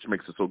 Chambers, which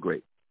makes it so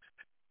great.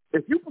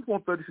 If you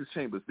perform 36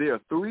 Chambers, there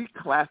are 3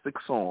 classic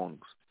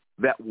songs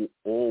that will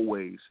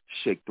always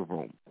shake the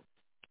room.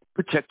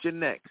 Protect Your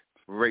Neck,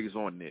 Ray's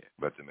on there.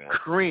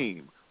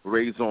 Cream,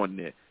 Ray's on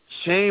there.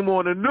 Shame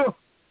on Enough,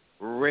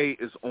 Ray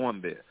is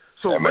on there.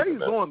 So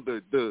Ray's on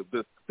the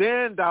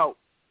standout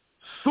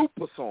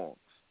super songs.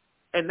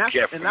 And that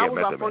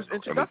was our first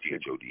introduction.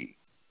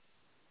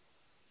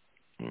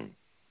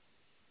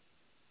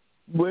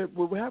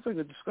 We're having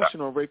a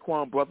discussion on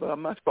Raekwon, brother.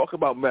 I'm not talking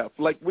about Meth.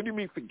 Like, what do you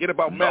mean forget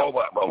about Meth? No,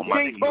 but you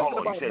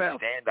said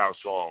standout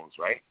songs,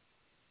 right?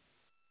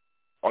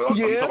 You're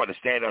talking about the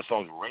standout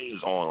songs Ray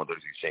is on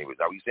 36 Chambers.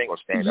 Now, you saying on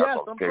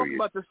standout songs,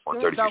 period,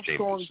 on 36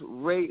 songs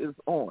Ray is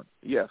on.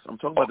 Yes, I'm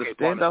talking about the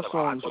standout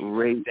songs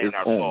Ray is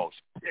on. Songs,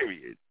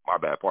 period. My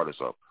bad, part of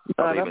stuff.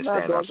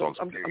 Standout songs,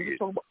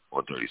 period, on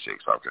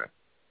 36. Okay.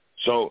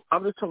 So,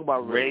 I'm just talking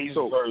about Ray's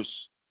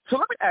verse. So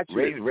let me ask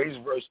you. Ray's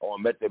verse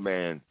on Method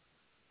Man,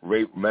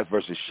 Meth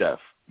versus Chef,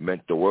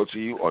 meant the world to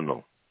you or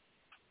no?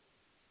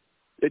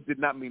 It did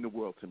not mean the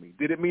world to me.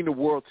 Did it mean the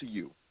world to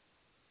you?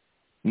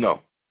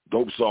 No.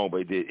 Dope song,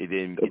 but it did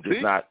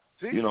not,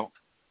 you know.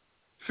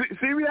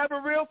 See, we have a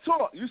real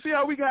talk. You see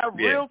how we got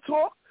real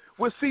talk?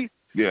 Well,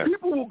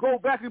 people will go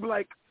back and be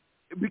like,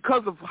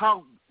 because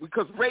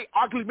Ray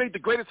arguably made the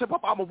greatest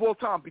hip-hop album of all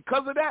time.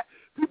 Because of that,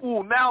 people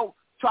will now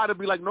try to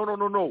be like,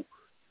 no.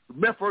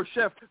 Meth vs.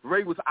 Chef,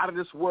 Ray was out of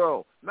this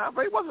world. Nah,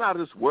 Ray wasn't out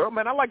of this world,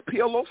 man. I like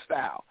PLO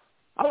style.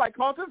 I like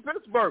Carlton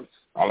Finn's verse.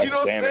 I like you know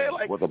what I'm saying?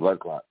 Like, with a blood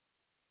clot.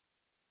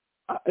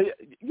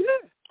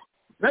 Yeah.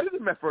 That is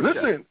Meth vs.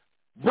 Chef. Listen.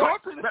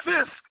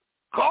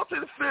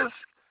 Carlton Fisk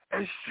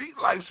and Street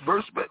Life's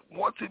verse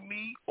wanted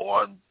me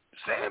on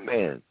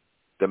Sandman,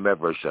 the Meth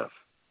vs. Chef.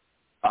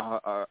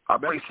 I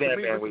play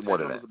Sandman way more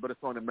than that. But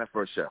it's on the Meth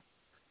vs. Chef.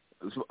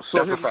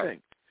 So here's the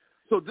thing.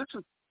 So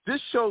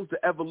this shows the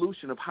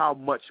evolution of how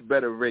much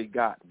better Ray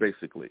got,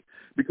 basically,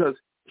 because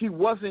he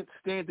wasn't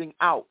standing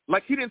out.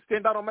 Like, he didn't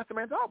stand out on Method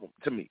Man's album,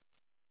 to me.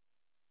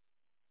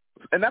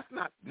 And that's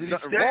not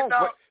nothing wrong.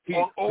 But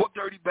on Old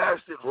Dirty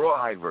Bastard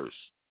Rawhide verse.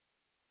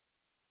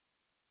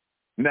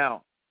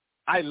 Now,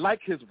 I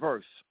like his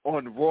verse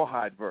on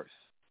Rawhide verse.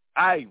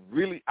 I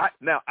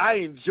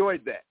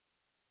enjoyed that.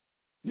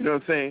 You know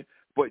what I'm saying?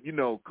 But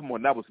come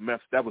on, that was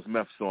Meth's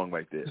song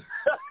right there.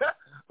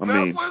 I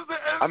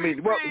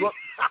mean,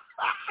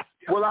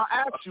 well, I'll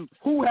ask you,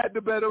 who had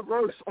the better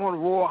verse on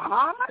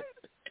Rawhide?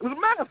 It was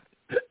Meth.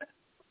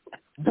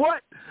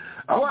 But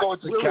I'm going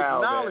to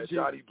Cal, man.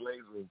 Johnny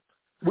Blazing.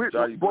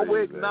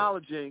 We're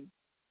acknowledging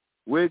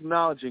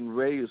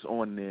Ray is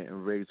on there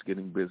and Ray's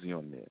getting busy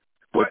on there.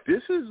 But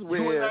this is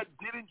where you and I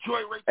did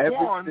enjoy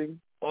Raekwon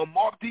on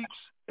Mobb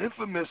Deep's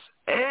Infamous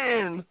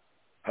and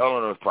Hell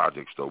on Earth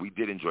projects, though. We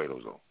did enjoy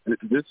those, though.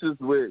 This is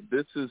where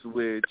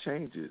it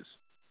changes.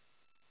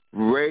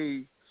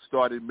 Ray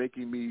started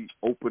making me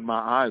open my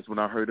eyes when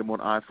I heard him on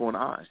Eye for an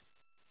Eye.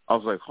 I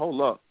was like, hold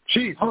up.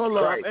 Jesus Hold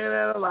Christ. up and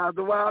analyze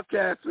the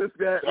Wildcats. This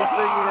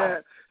guy,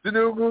 the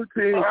new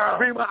routine.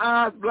 Bring my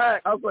eyes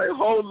black. I was like,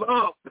 hold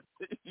up.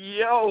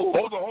 Yo.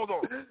 Hold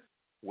on.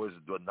 Was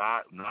the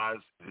Nas,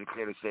 is it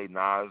clear to say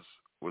Nas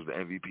was the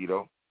MVP,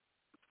 though?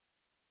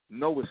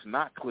 No, it's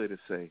not clear to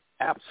say.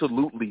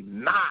 Absolutely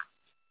not.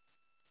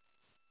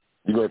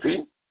 You going to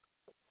pee?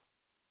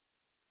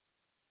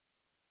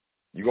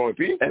 You going to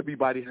pee?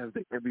 Everybody has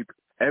their MVP.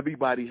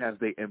 Everybody has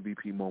their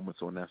MVP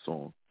moments on that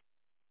song.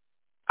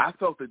 I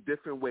felt a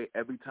different way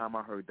every time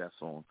I heard that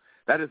song.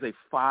 That is a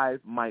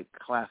 5-mic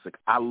classic.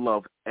 I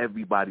love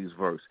everybody's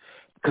verse.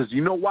 Because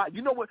you know why?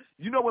 You know what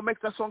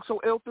makes that song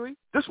so ill, 3?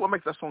 This is what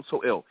makes that song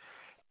so ill.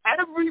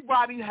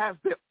 Everybody has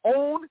their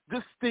own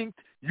distinct,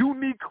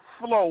 unique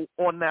flow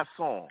on that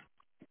song.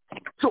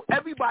 So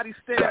everybody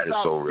stands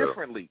out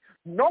differently.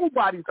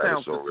 Nobody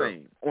sounds the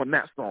same on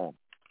that song.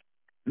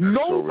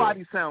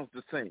 Nobody sounds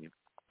the same.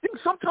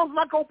 Sometimes when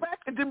I go back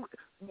and then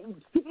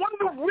one of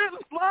the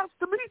weirdest lines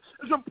to me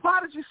is when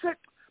Prodigy said,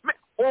 man,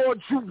 or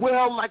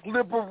Jewel like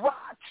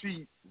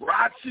Liberace.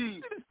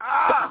 Prodigy,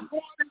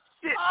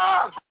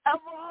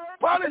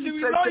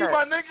 we love you,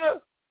 my nigga.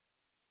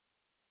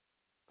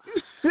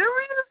 You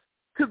serious?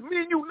 Because me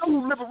and you know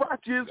who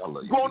Liberace is.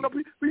 Growing up,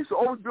 we used to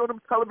always be on them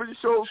television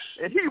shows,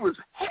 and he was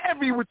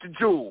heavy with the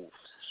jewels.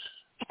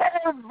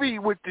 Heavy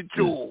with the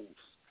jewels.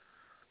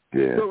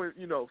 Yeah.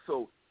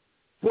 So,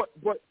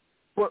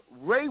 but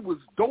Ray was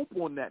dope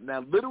on that.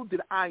 Now, little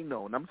did I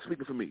know, and I'm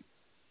speaking for me,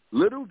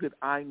 little did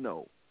I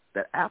know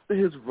that after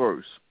his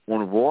verse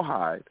on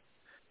Rawhide,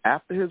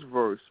 after his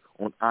verse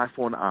on Eye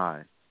for an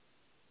Eye,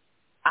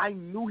 I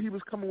knew he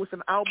was coming with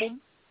an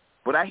album,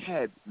 but I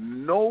had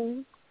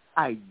no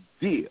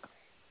idea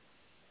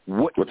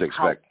what to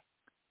expect.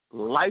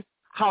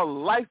 How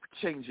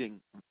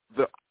life-changing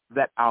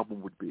that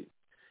album would be.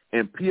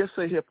 And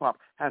PSA Hip Hop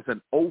has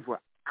an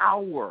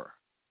over-hour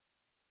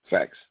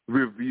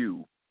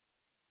review.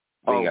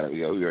 We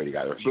already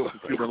got it.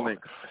 Link.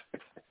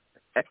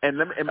 And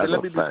let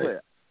me be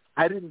clear.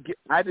 I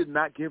did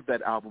not give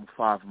that album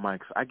 5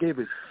 mics. I gave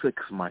it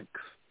 6 mics.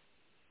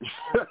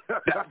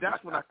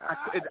 That's when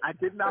I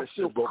did not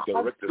feel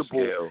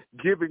comfortable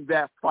giving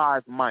that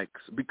 5 mics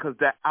because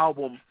that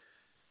album,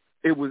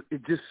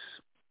 it's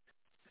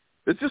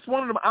just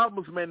one of them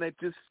albums, man, that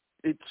just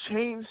it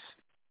changed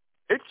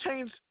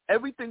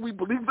everything we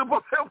believed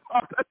about hip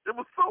hop. That shit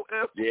was so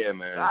ill. Yeah,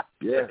 man.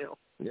 Yeah.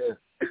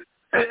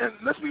 And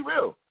let's be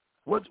real.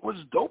 What's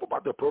dope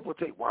about the Purple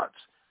Tape Watch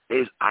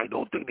is I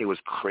don't think there was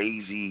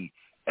crazy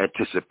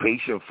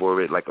anticipation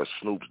for it like a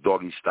Snoop's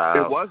Doggy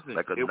Style. It wasn't.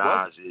 Like a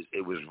Nas is.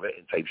 It was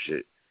written type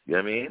shit. You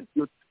know what I mean?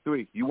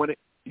 3. You want to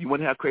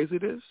how crazy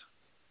it is?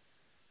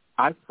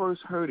 I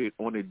first heard it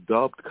on a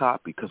dubbed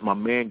copy because my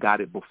man got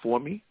it before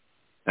me,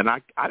 and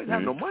I didn't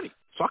have no money,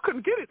 so I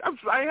couldn't get it.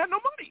 I had no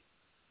money.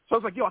 So I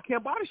was like, yo, I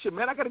can't buy this shit,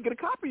 man. I got to get a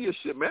copy of your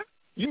shit, man.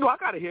 You know I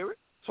got to hear it.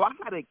 So I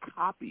got a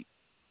copy.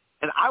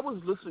 And I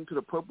was listening to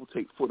the Purple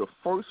Tape for the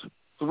first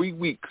 3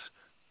 weeks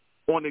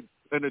in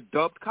a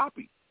dubbed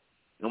copy.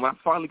 And when I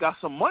finally got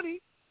some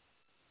money,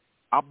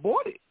 I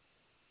bought it.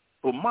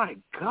 But my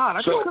God,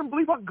 I just couldn't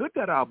believe how good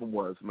that album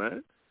was,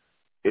 man.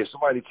 If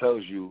somebody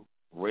tells you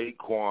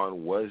Raekwon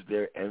was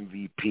their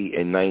MVP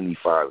in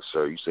 95,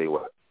 sir, you say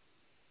what?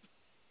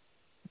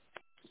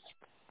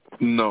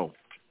 No.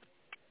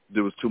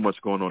 There was too much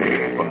going on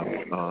in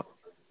 95.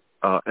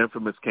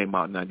 Infamous came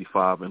out in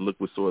 95, and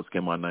Liquid Swords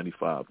came out in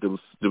 95. There was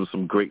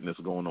some greatness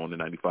going on in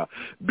 95.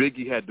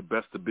 Biggie had the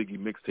Best of Biggie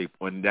mixtape,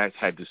 and that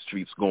had the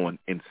streets going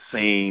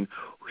insane.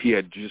 He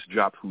had just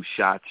dropped Who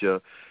Shot Ya,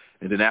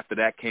 and then after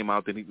that came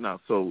out,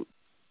 so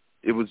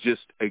it was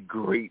just a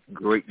great,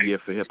 great year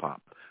for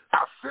hip-hop.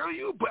 I feel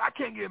you, but I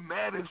can't get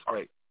mad if, all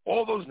right,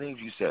 all those names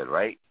you said,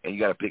 right, and you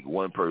got to pick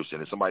one person,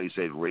 and somebody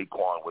said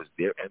Raekwon was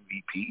their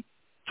MVP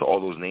to all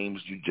those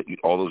names,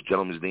 all those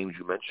gentlemen's names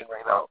you mentioned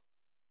right now.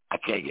 I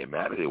can't get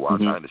mad at it. Well,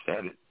 I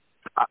understand it.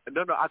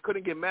 No, I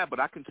couldn't get mad, but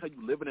I can tell you,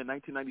 living in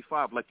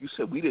 1995, like you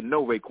said, we didn't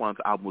know Raekwon's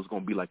album was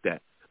going to be like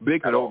that.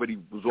 Big was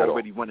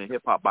already running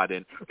hip hop by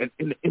then, and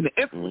the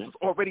Infamous was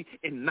already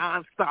in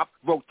nonstop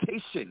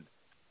rotation.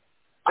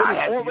 I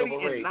had already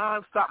in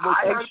nonstop rotation.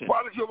 I had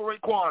Prodigy over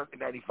Raekwon in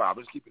 95.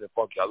 Let's keep it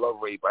funky. I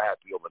love Ray, but I have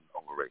to be over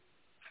Ray.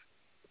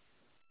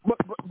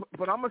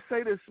 But I'm gonna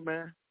say this,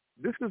 man.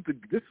 This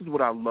is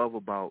what I love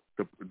about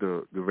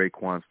the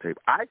Raekwon's tape.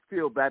 I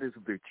feel that is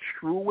the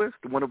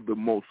truest, one of the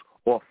most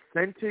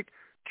authentic,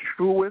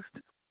 truest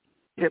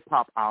hip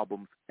hop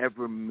albums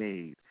ever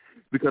made.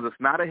 Because it's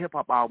not a hip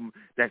hop album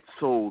that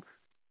sold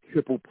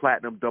triple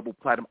platinum, double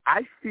platinum.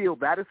 I feel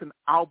that is an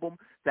album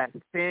that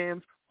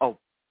fans of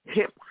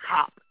hip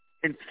hop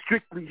and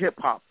strictly hip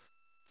hop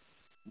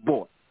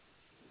bought.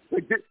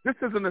 Like this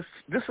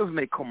isn't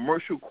a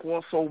commercial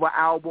crossover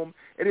album.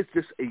 It is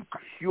just a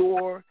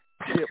pure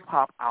hip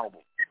hop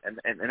album, and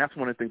that's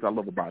one of the things I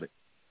love about it.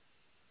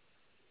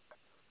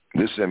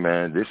 Listen,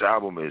 man, this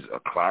album is a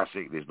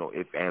classic. There's no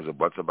ifs, ands, or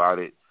buts about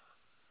it.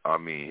 I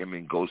mean, him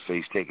and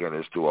Ghostface taking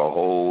us to a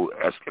whole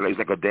escalate. It's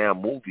like a damn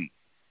movie,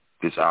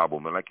 this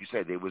album. And like you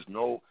said, there was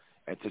no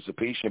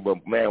anticipation.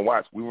 But, man,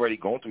 watch, we've already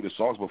gone through the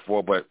songs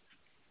before, but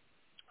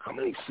how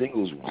many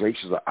singles,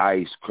 Glaciers of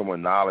Ice,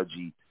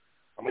 Criminology,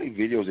 how many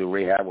videos did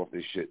Ray have off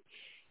this shit?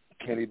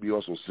 Can it be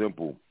also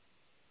simple?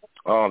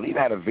 He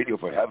had a video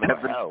for Heaven and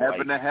Hell.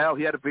 Heaven and Hell.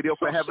 He had a video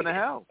for Heaven and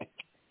Hell.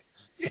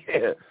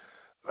 Yeah.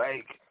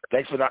 Like,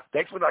 thanks for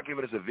not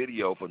giving us a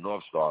video for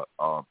North Star.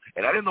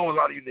 And I didn't know a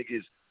lot of you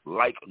niggas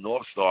like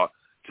North Star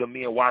till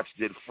me and Watts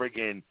did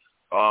friggin'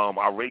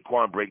 our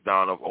Raekwon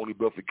breakdown of Only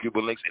Built for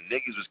Cuban Links, and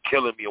niggas was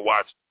killing me and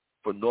Watts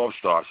for North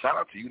Star. Shout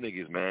out to you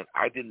niggas, man.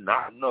 I did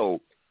not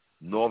know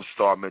North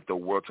Star meant the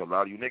world to a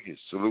lot of you niggas.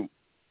 Salute.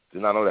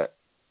 Did not know that.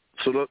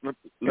 So let me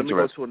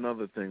go to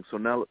another thing. So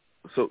now,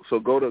 so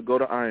go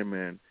to Iron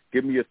Man.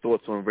 Give me your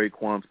thoughts on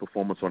Raekwon's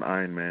performance on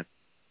Iron Man.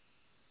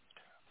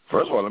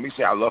 First of all, let me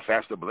say I love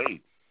Faster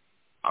Blade.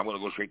 I'm gonna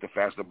go straight to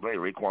Faster Blade.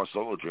 Raekwon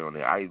solo joint on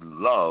there. I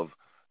love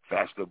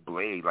Faster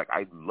Blade. Like,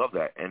 I love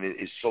that, and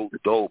it's so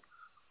dope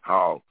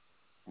how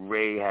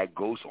Ray had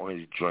Ghost on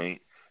his joint,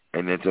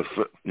 and then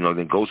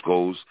then Ghost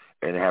goes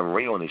and have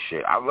Ray on his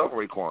shit. I love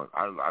Raekwon.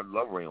 I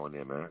love Ray on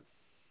there, man.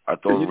 I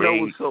thought Ray.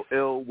 Know what's so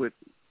ill with.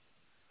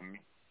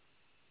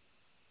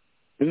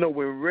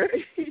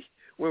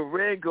 When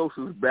Ray and Ghost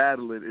was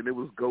battling and it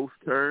was Ghost's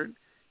turn,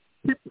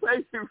 he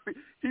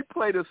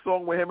played a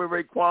song with him and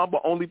Raekwon,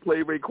 but only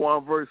played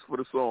Raekwon verse for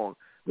the song.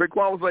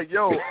 Raekwon was like,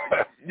 "Yo,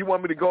 you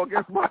want me to go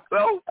against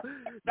myself?"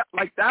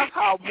 That's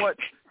how much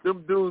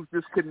them dudes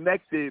just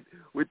connected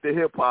with the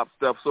hip hop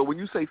stuff. So when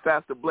you say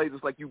Faster Blaze,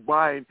 it's like you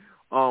buying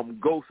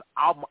Ghost's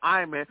album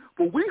Iron Man,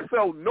 but we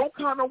felt no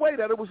kind of way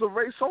that it was a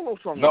Ray solo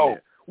song. No,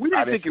 we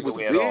didn't think it was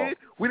weird.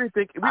 We didn't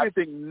think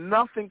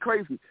nothing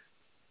crazy.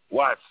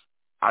 What?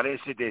 I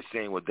didn't sit there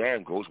saying, "Well,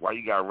 damn, Ghost, why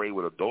you got Ray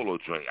with a Dolo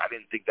joint?" I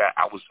didn't think that.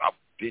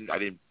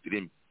 It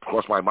didn't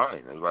cross my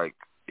mind. It was like,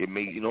 it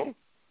made,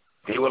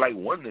 they were like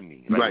one to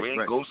me. Like, Ray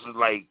and Ghost is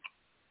like,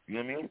 you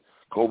know what I mean?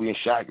 Kobe and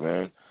Shaq,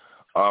 man.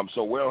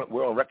 So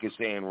we're on record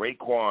saying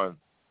Raekwon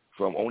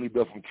from Only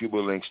Built from Cuba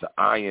Links to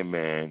Iron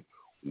Man.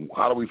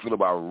 How do we feel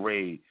about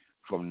Ray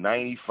from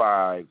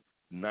 95,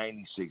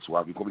 96?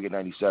 Well, before we get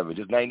 97,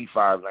 just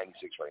 95,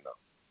 96 right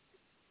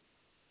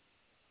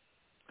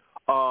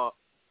now.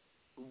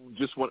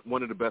 Just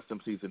one of the best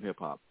MCs in hip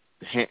hop,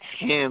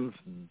 hands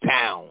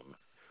down.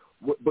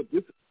 But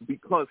this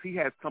because he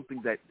had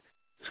something that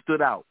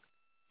stood out.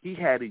 He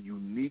had a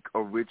unique,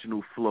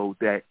 original flow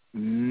that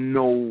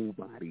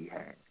nobody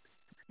had.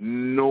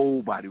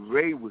 Nobody.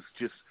 Ray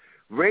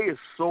is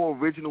so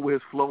original with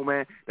his flow,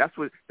 man. That's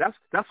why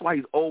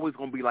he's always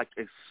gonna be like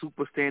a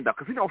super standout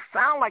because he don't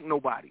sound like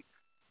nobody.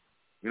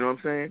 You know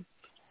what I'm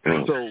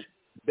saying? So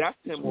that's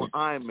him on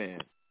Iron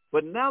Man.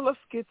 But now let's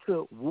get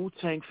to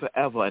Wu-Tang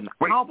Forever, an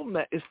album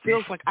that it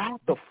feels like I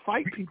have to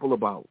fight people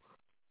about.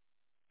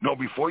 No,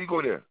 before you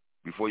go there,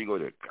 I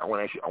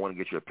want to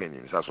get your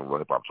opinion. It's not some real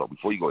hip hop talk.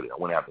 Before you go there, I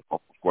want to have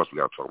of course, we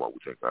got to talk about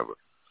Wu-Tang Forever.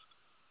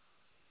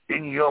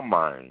 In your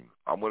mind,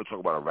 I'm going to talk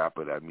about a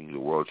rapper that means the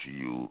world to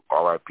you.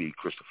 R.I.P.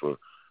 Christopher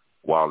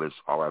Wallace,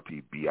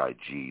 R.I.P.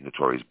 B.I.G.,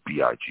 Notorious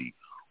B.I.G.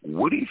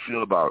 What do you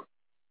feel about?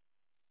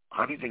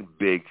 How do you think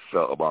Big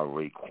felt about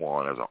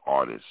Raekwon as an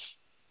artist?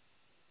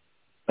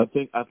 I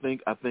think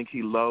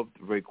he loved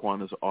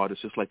Raekwon as an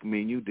artist just like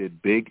me and you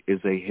did. Big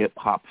is a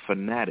hip-hop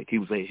fanatic. He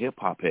was a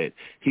hip-hop head.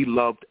 He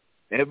loved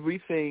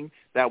everything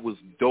that was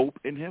dope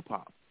in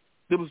hip-hop.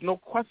 There was no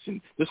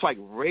question. Just like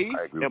Ray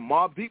and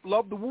Mobb Deep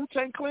loved the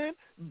Wu-Tang Clan,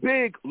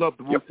 Big loved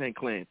the Wu-Tang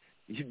Clan.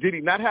 Did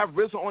he not have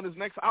RZA on his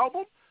next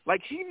album?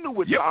 Like, he knew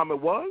what time it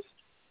was.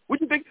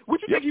 What you think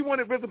he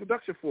wanted RZA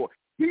production for?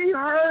 He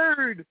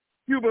heard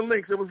Cuban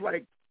Links. It was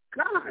like,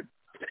 God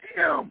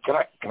damn. Can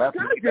I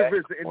get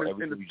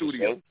RZA in the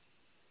studio?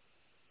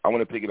 I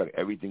want to piggyback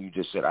everything you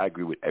just said. I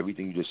agree with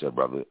everything you just said,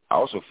 brother. I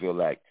also feel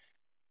like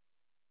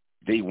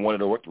they wanted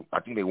to work.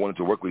 I think they wanted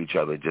to work with each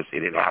other. Just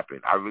it didn't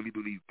happen. I really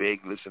believe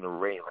Big listened to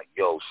Ray and like,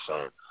 yo,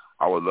 son,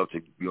 I would love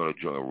to be on a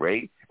joint with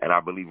Ray. And I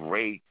believe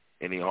Ray,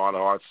 in their heart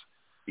of hearts,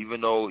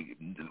 even though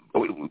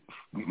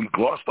we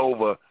glossed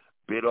over,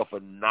 bit off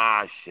of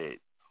Nas shit.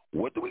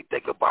 What do we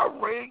think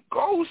about Ray and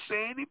Ghost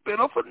saying he bit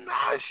off of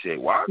Nas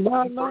shit? Why? We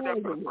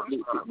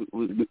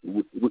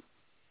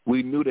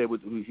knew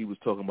that he was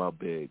talking about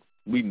Big.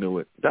 We knew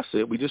it. That's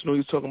it. We just knew he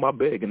was talking about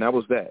Big, and that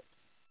was that.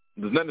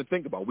 There's nothing to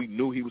think about. We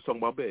knew he was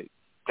talking about Big.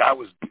 That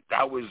was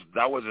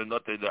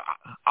nothing.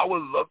 I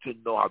would love to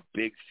know how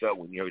Big felt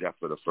when he heard that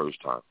for the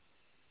first time.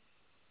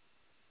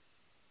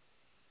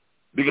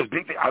 Because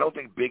I don't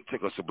think Big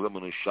took a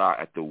subliminal shot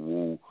at the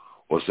Wu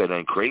or said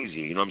anything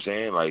crazy. You know what I'm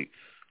saying? Like,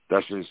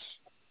 that's just,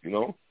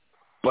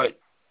 But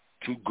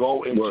to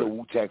go into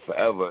Wu-Tang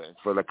Forever and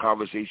for the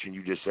conversation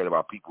you just said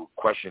about people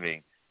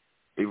questioning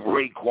if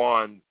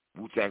Raekwon,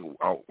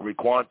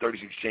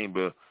 36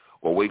 Chamber,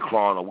 or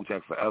Raekwon or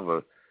Wu-Tang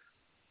Forever,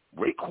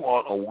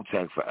 Raekwon or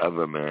Wu-Tang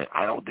Forever, man,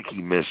 I don't think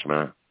he missed,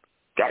 man.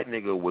 That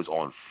nigga was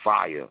on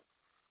fire.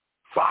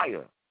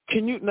 Fire.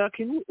 Can you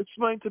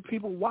explain to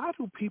people, why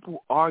do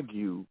people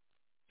argue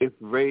if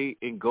Ray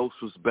and Ghost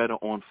was better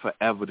on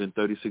Forever than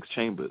 36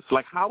 Chambers.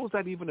 Like, how was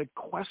that even a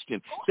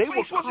question? They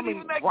were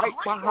coming right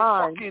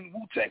behind. Fucking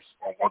Wu-Tang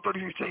on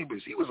 36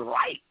 Chambers. He was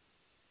right.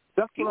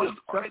 That's what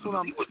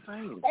I'm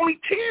saying. Only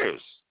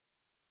tears.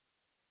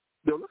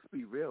 Yo, let's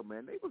be real,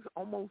 man. They was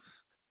almost,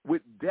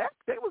 with Deck,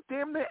 they was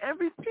damn near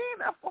MVP in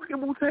that fucking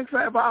Wu-Tang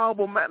Forever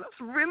album, man.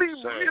 Let's really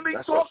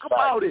talk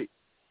about it.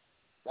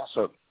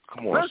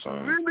 Come on, Let's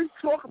really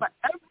talk about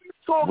every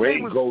song Ray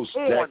they was Ghost,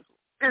 on.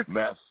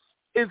 Meth.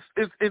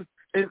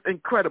 It's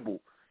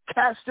incredible.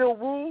 Cash Still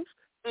Rules,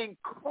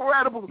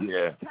 incredible.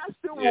 Yeah. Cash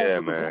Still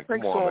Rules is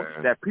a song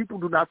that people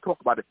do not talk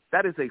about.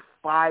 That is a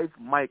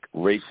 5-mic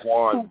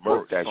Raekwon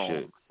murked that song.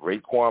 shit.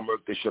 Raekwon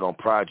murked this shit on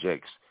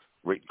projects.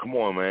 Come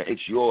on, man.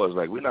 It's yours.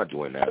 Like, we're not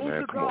doing that,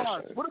 man. Come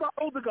on, son. What about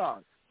Older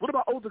Gods?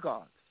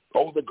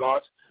 Older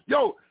Gods?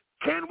 Yo,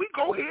 can we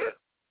go here?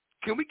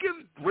 Can we give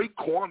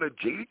Raekwon a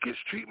Jadakiss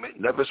treatment?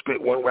 Never spit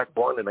one whack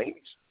bar in the 90s?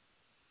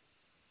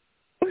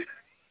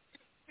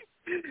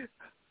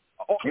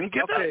 Can you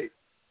get that?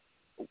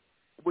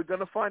 We're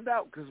gonna find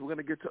out because we're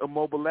gonna get to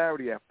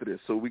immobilarity after this.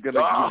 So we're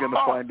gonna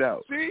find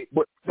out. See,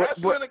 that's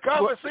when the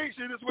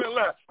conversation just went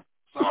left.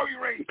 Sorry,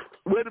 Ray.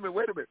 Wait a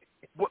minute.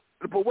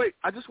 But wait,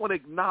 I just want to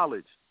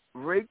acknowledge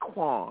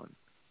Raekwon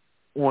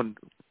on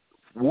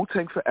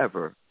Wu-Tang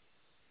Forever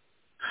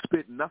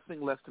spit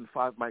nothing less than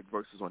 5-mic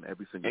verses on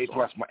every single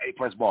song. A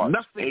plus bars.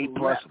 Nothing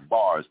A++.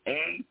 Bars.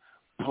 A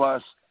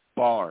plus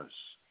bars.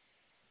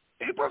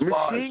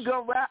 Machine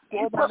gun rap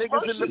for all my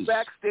niggas verses. in the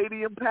back,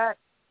 stadium pack.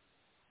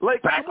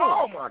 Like,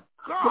 oh my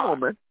God. Come on,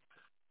 man.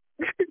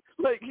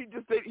 Like, he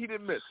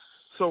didn't miss.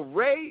 So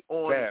Ray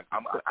on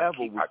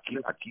Forever.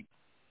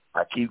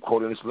 I keep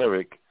quoting this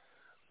lyric.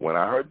 When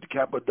I heard the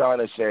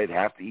Capadonna said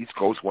half the East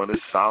Coast want to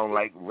sound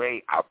like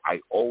Ray, I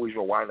always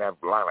rewind that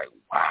line like,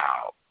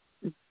 wow,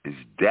 is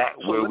that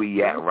where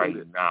we at right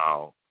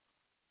now?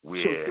 So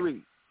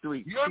three.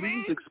 You know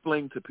please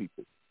explain to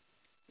people.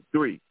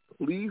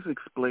 Please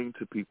explain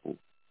to people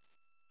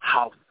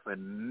how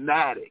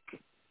fanatic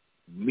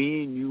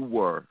me and you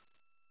were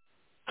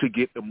to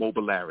get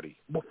Immobilarity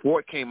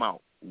before it came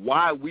out.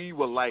 Why we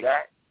were like,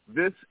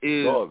 this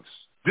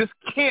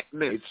can't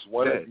miss. It's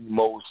one of the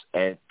most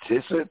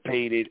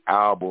anticipated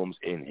albums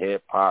in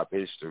hip-hop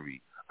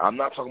history. I'm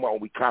not talking about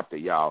when we copped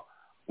it, y'all.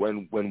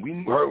 When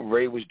we heard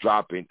Ray was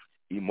dropping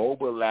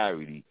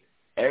Immobilarity,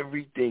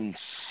 everything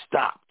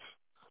stopped.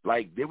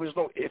 Like, there was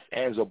no ifs,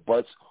 ands, or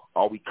buts.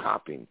 Are we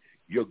copping?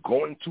 You're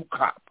going to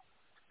cop.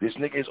 This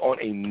nigga is on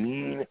a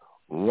mean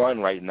run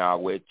right now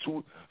where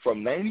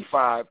from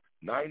 95,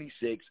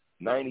 96,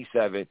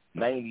 97,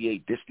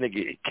 98, this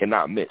nigga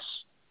cannot miss.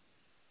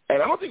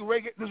 And I don't think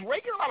does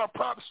Ray get a lot of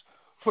props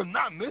for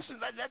not missing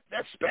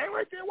that span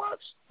right there,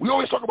 Watts? We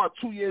always talk about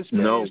 2 years,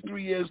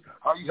 3 years,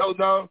 how he held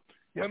down.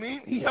 You know what I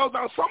mean? He held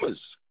down Summers.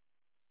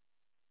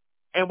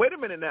 And wait a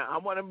minute now. I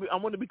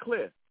want to be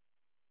clear.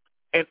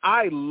 And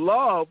I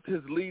loved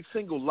his lead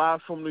single,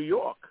 Live from New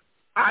York.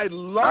 I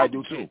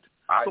do too. It.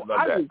 I love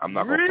that. I'm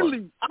not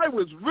gonna I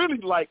was really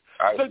like,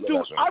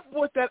 dude, I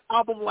bought that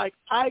album like,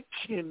 I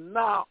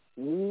cannot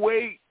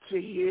wait to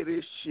hear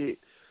this shit.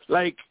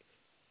 Like,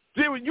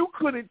 dude, you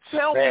couldn't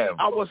tell me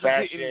I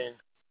wasn't getting.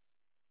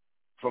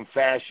 From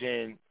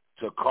fashion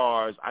to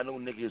cars, I know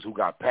niggas who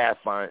got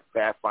Pathfinders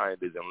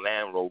and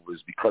Land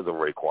Rovers because of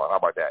Raekwon. How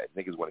about that?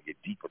 Niggas want to get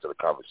deep into the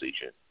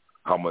conversation,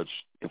 how much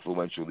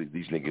influential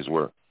these niggas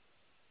were.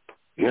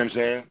 You know what I'm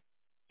saying?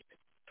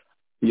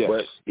 Yes.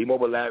 But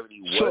Immobilarity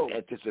was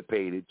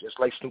anticipated, just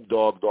like Snoop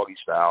Dogg, Doggy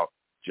Style,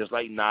 just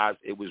like Nas,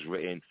 it was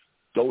written.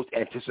 Those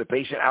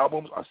anticipation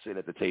albums are sitting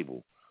at the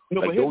table. No,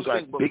 like, but those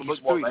are but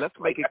let's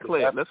make it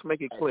clear.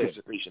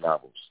 Anticipation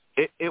albums.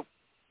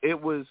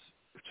 It was,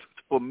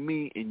 for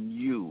me and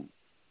you,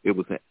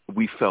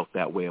 we felt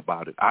that way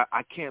about it.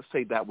 I can't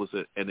say that was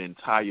an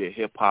entire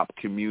hip-hop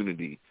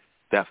community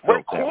that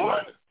felt that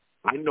way.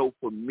 I know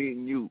for me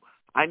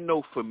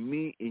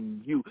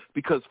and you,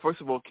 because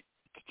first of all,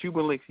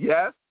 Cuban Links,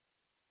 yes?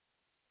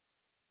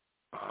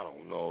 I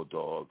don't know,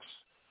 dogs.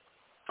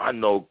 I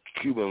know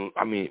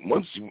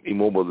once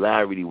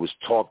Immobilarity was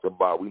talked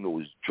about, we knew it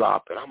was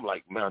dropping. I'm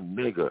like, man,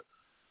 nigga,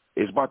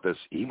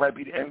 he might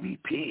be the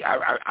MVP.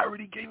 I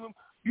already gave him,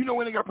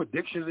 when they got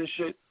predictions and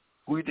shit,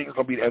 who you think is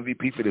going to be the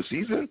MVP for the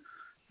season?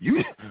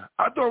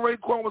 I thought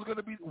Raekwon was going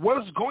to be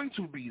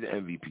the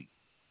MVP.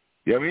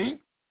 You know what I mean?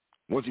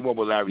 Once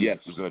Immobilarity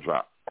was going to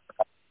drop.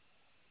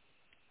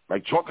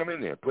 Like, chalk him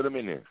in there. Put him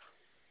in there.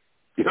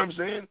 You know what I'm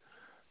saying?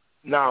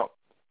 Now,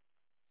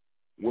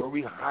 were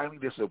we highly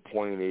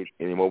disappointed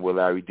in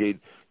Immobilarity?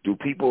 Do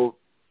people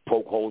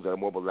poke holes at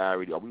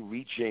Immobilarity? Are we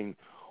reaching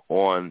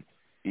on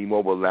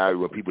Immobilarity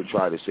where people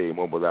try to say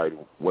Immobilarity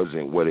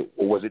wasn't what it,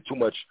 or was it too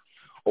much,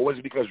 or was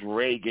it because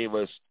Ray gave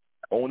us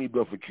Only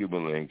Built for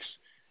Cuban Links,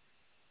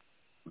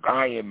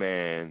 Iron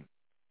Man,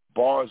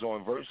 bars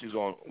on verses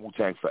on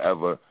Wu-Tang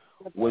Forever?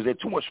 Was there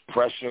too much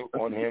pressure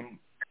on him?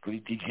 Because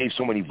he gave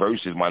so many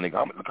verses, my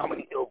nigga. Look how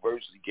many ill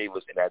verses he gave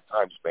us in that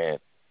time span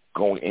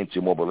going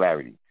into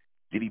Immobilarity.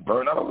 Did he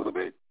burn out a little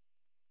bit?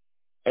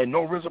 And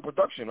no RZA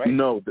production, right?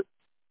 No.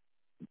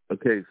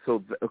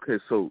 So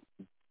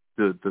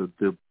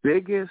the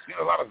biggest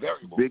There's a lot of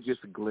variables.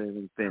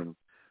 glaring thing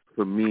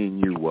for me and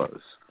you was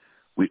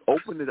we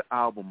opened the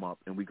album up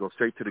and we go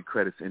straight to the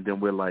credits and then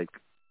we're like,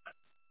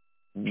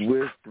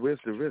 where's the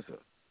RZA?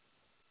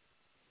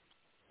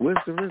 Where's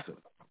the RZA?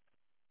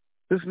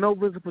 There's no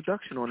RZA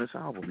production on this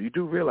album. You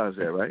do realize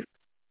that, right?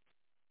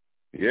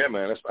 Yeah,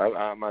 man.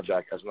 I'm not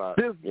Jack. That's not,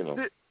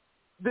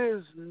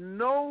 There's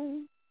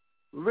no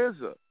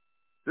RZA.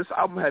 This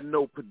album had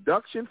no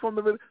production from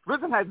the RZA.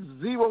 RZA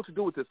had zero to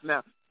do with this.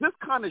 Now, this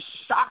kind of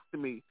shocked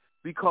me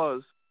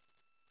because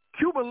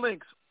Cuban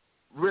Links,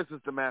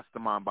 RZA's the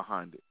mastermind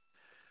behind it.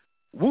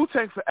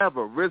 Wu-Tang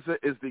Forever, RZA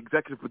is the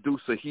executive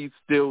producer. He's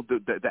still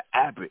the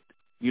Abbott.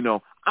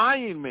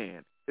 Iron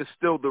Man is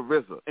still the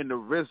RZA, and the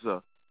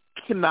RZA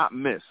cannot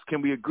miss.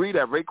 Can we agree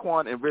that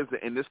Raekwon and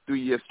RZA in this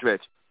 3-year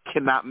stretch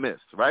cannot miss,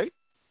 right?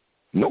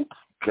 Nope.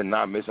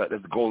 Cannot miss that.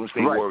 That's the Golden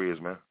State Warriors,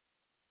 man.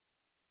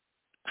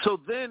 So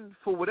then,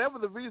 for whatever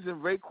the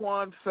reason,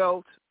 Raekwon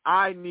felt,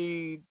 I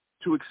need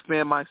to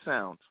expand my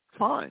sound.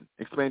 Fine.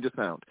 Expand your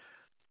sound.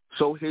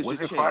 So here's your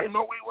chance. Fine?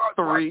 No,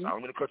 wait. I'm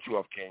going to cut you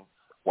off, King.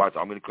 Watch,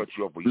 I'm going to cut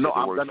you off, but you said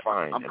the word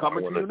fine. I'm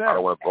coming to you now. I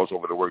don't want to gloss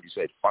over the word you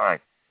said, fine.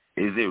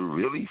 Is it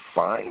really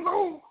fine,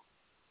 though?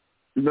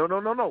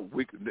 No.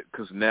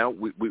 Because now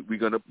we're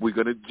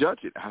gonna judge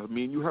it. How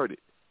me and you heard it.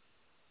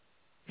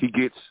 He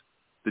gets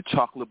the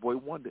Chocolate Boy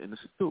Wonder in the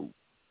stew,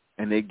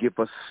 and they give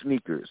us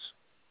Sneakers.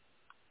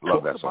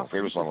 Love that song.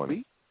 Favorite song on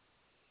it.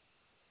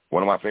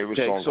 One of my favorite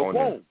songs on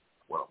there.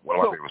 One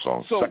of my favorite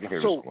songs. Second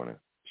favorite song on it.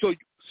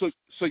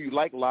 So you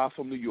like Live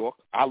from New York?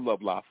 I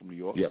love Live from New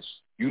York. Yes.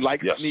 You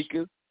like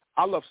Sneakers?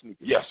 I love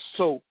Sneakers. Yes.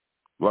 So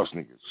love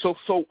Sneakers. So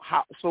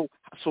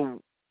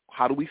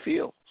how do we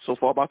feel so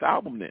far about the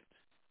album then?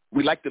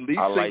 We like the lead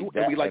single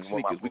and we like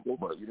Sneakers.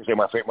 You didn't say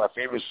my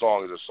favorite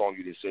song is a song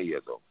you didn't say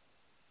yet though.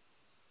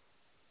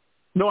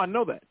 No, I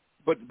know that,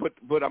 but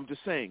I'm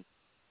just saying.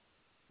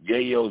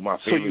 Yayo is my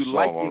favorite song. So you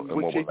like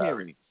what you're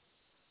hearing?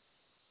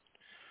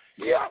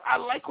 Yeah, I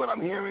like what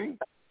I'm hearing.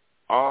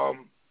 Not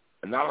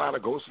a lot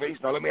of Ghostface.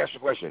 Now let me ask you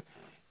a question: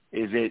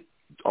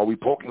 are we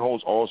poking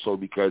holes also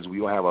because we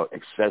don't have an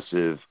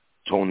excessive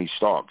Tony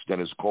Starks,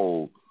 Dennis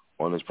Cole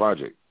on this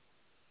project?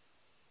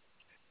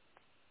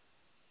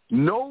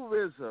 No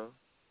RZA.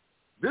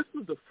 This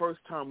was the first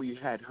time we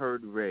had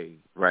heard Ray,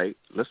 right?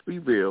 Let's be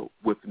real,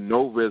 with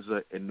no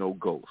RZA and no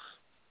Ghost.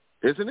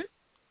 Isn't it?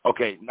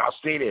 Okay, now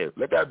stay there.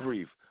 Let that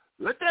breathe.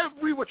 Let that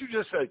breathe what you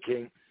just said,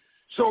 King.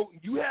 So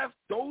you have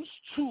those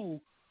two.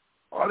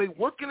 Are they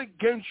working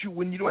against you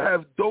when you don't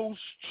have those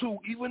two,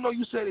 even though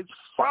you said it's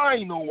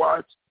fine, though,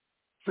 Watts,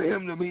 for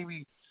him to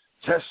maybe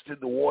test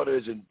the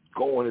waters and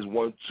go on his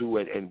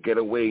 1-2 and get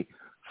away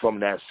from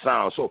that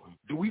sound? So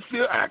do we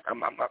feel –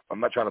 I'm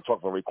not trying to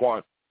talk for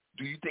Raekwon.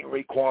 Do you think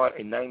Raekwon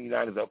in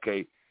 99 is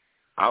okay,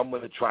 I'm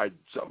going to try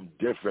something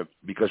different?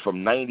 Because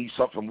from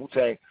 90-something, from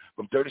Wu-Tang,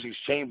 from 36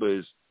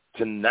 Chambers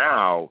to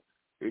now,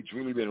 it's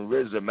really been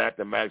RZA,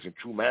 Mathematics, and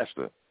True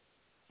Master.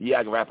 Yeah,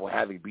 I can rap on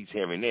Havoc beats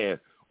here and there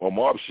or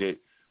mob shit,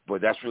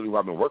 but that's really what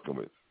I've been working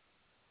with.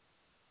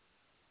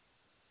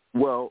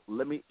 Well,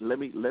 let me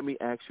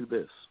ask you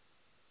this.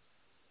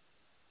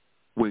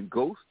 When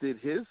Ghost did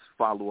his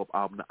follow-up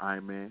album to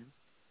Iron Man,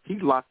 he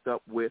locked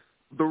up with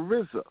the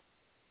RZA.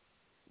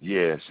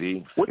 Yeah,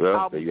 see? What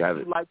album there you have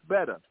do it. you like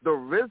better? The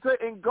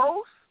RZA and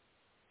Ghost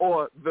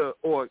or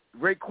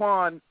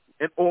Raekwon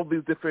and all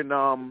these different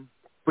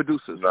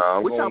producers? Nah,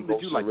 which I'm album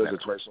going did you Ghost like and better?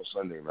 RZA twice on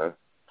Sunday, man.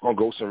 I'm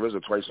going Ghost and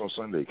RZA twice on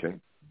Sunday, King.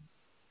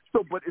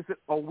 So, but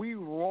are we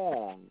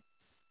wrong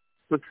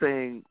for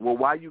saying, well,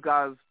 why you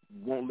guys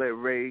won't let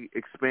Ray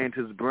expand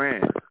his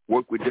brand,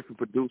 work with different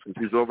producers?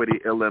 He's already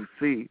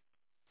LMC.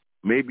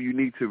 Maybe you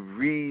need to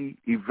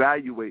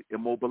reevaluate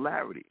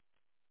Immobilarity.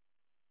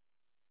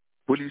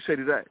 What do you say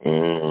to that?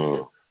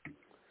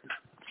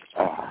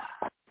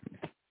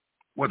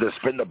 What, to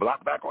spin the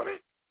block back on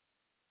it?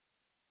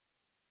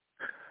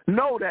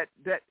 No, that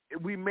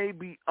we may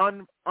be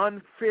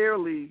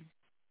unfairly.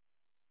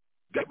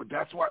 Yeah, but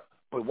that's why.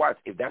 But what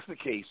if that's the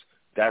case?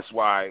 That's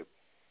why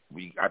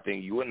I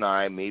think you and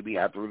I maybe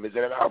have to revisit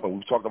that album.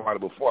 We've talked about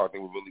it before. I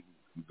think we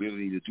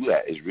really need to do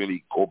that. Is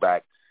really go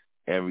back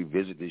and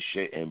revisit this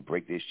shit and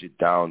break this shit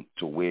down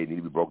to where it needs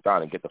to be broke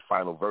down and get the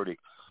final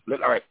verdict. All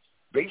right,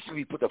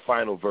 basically put the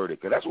final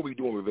verdict, because that's what we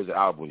do when we revisit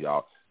albums,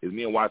 y'all. Is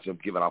me and Watson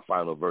giving our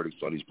final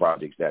verdicts on these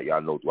projects that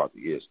y'all know throughout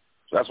the years.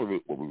 So that's what we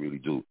really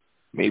do.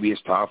 Maybe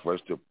it's time for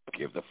us to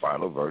give the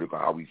final verdict on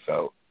how we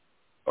felt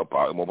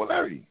about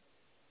Immobilarity.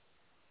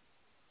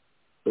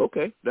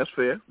 Okay, that's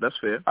fair. I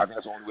think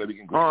that's the only way we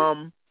can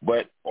go.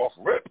 But off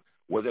rip,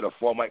 was it a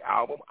 4-mic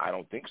album? I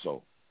don't think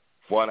so.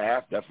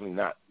 4.5, definitely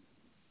not.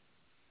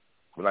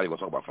 We're not even going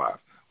to talk about 5.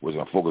 We're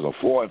going to focus on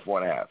 4 and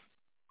 4.5.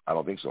 I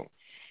don't think so.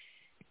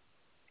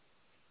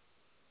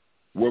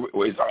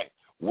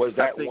 Was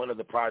that one of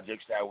the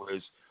projects that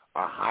was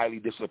a highly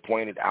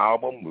disappointed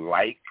album,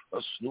 like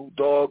a Snoop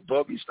Dogg,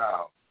 Doggy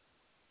Style?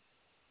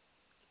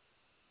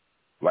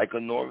 Like a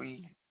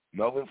Nori,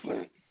 Melvin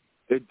Flint?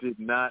 It did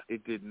not.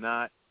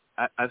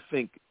 I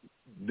think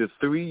the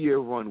 3-year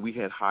run we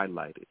had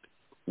highlighted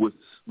was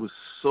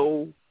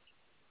so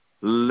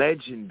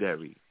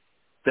legendary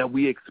that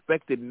we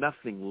expected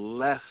nothing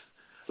less.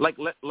 Like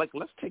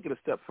let's take it a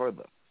step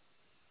further.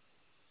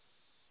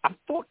 I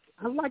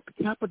liked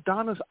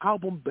Capadonna's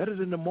album better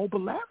than the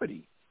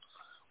Mobilarity.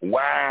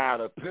 Wow,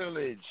 the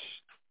Pillage.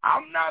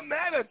 I'm not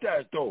mad at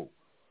that, though,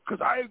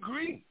 because I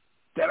agree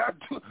that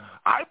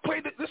I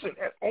played it. Listen,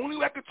 only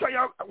way I can tell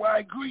you where I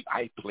agree,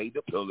 I played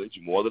the Pillage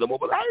more than the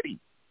Mobilarity.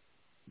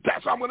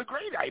 That's how I'm going to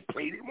grade it. I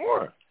played it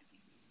more.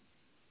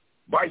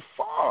 By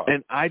far.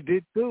 And I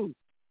did, too.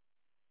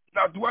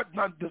 Now,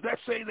 does that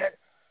say that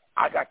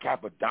I got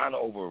Capadonna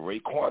over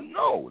Raekwon?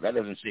 No, that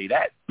doesn't say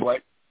that,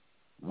 but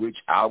which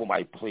album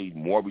I played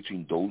more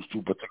between those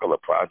two particular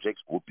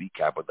projects would be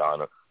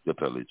Capadonna, The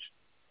Pillage.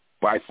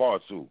 By far,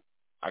 too.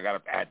 I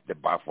got to add the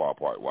by far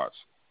part, Watts.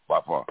 By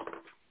far.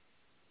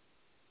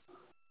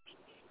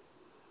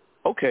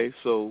 Okay,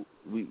 so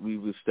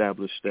we've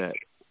established that.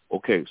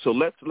 Okay, so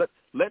let's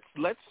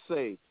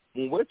say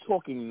when we're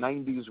talking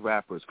 90s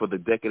rappers for the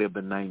decade of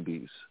the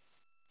 90s,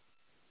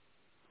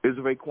 is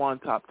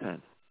Raekwon top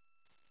 10?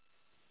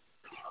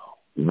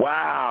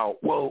 Wow.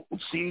 Well,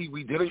 see,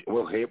 we did it.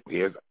 Well,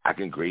 here I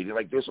can grade it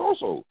like this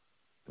also.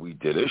 We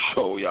did a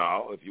show,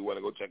 y'all. If you want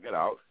to go check it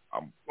out,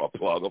 I'm a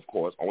plug, of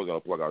course. Always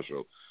going to plug our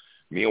show.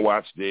 Me and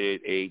Watts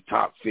did a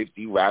top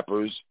 50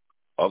 rappers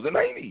of the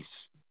 90s.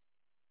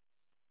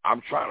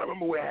 I'm trying to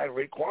remember where I had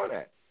Raekwon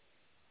at.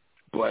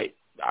 But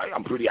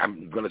I'm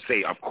going to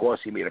say, of course,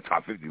 he made a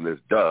top 50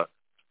 list, duh.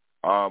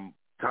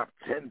 Top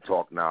 10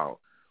 talk now.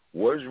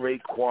 Was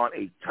Raekwon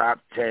a top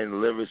 10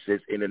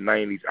 lyricist in the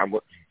 90s?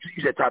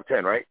 You said top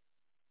 10, right?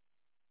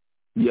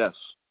 Yes.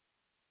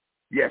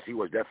 Yes, he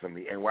was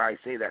definitely. And why I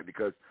say that,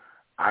 because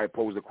I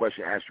posed a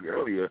question I asked you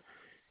earlier,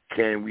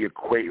 can we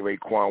equate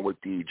Raekwon with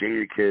the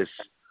Jadakiss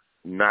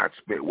not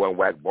spit one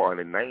whack bar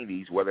in the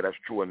 90s? Whether that's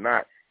true or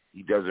not,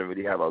 he doesn't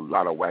really have a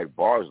lot of whack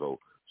bars, though.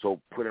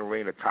 So putting Ray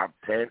in the top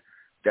 10,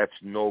 that's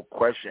no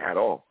question at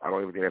all. I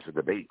don't even think that's a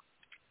debate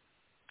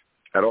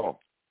at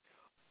all.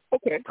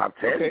 Okay. Top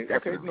 10? Okay.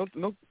 Definitely.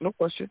 Okay. No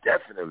question.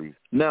 Definitely.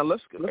 Now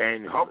let's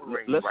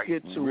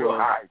get to real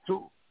high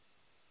too.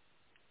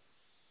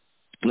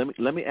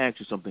 Let me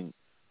ask you something.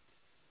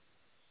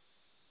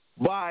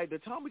 By the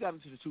time we got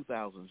into the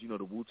 2000s,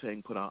 the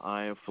Wu-Tang put out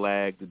Iron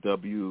Flag, the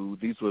W.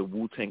 These were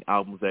Wu-Tang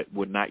albums that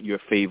were not your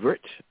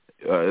favorite.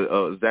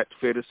 Is that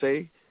fair to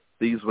say?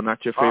 These were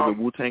not your favorite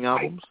Wu-Tang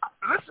albums?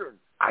 Listen,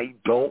 I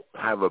don't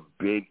have a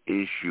big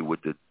issue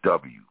with the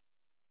W.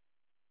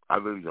 I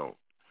really don't.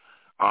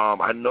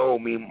 I know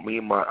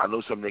I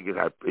know some niggas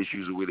have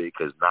issues with it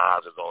because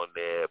Nas is on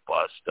there,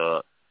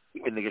 Busta.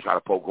 Even niggas try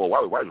to poke hole.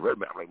 Why is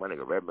Redman? I'm like, my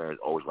nigga, Redman is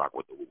always rock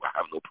with the Wu. I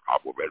have no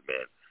problem with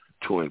Redman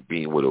touring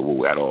being with the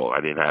Wu at all.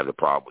 I didn't have the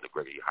problem with the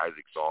Gregory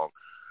Isaac song.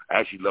 I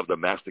actually love the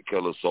Master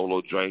Killer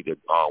solo joint that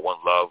One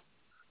Love,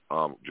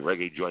 the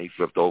reggae joint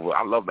flipped over.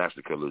 I love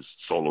Master Killer's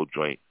solo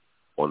joint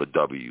on the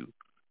W.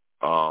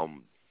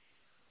 Iron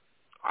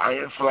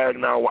Flag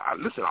now.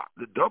 Listen,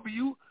 the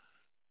W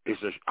is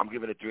I'm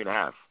giving it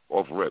 3.5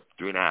 off rip.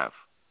 3.5.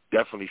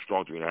 Definitely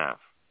strong 3.5.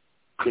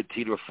 Could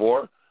teeter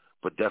 4,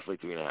 but definitely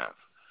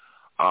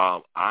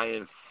 3.5.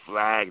 Iron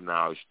Flag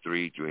now is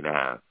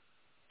 3.5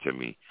 to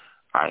me.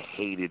 I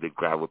hated the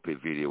Gravel Pit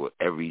video with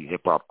every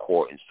hip hop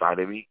core inside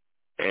of me,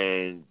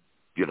 and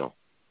I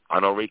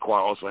know Raekwon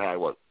also had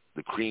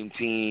the Cream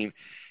Team.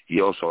 He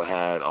also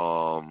had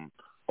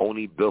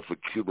Only Built for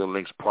Cuban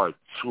Links Part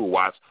 2.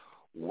 Watts.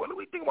 What do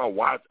we think about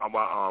Watts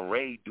about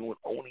Ray doing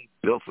Only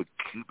Built for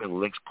Cuban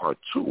Links Part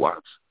 2?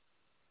 Watts.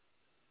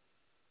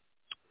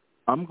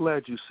 I'm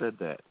glad you said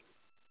that.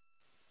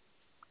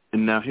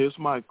 And now here's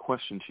my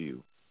question to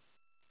you.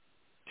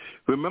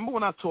 Remember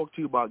when I talked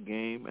to you about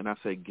Game and I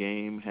said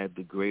Game had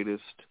the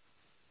greatest,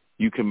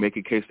 you can make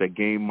a case that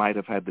Game might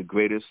have had the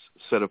greatest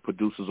set of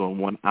producers on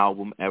one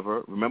album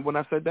ever? Remember when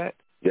I said that?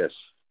 Yes.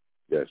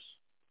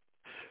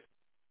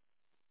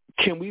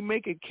 Can we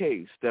make a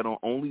case that on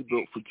Only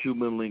Built for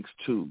Cuban Links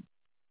 2,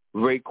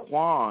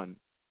 Raekwon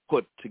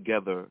put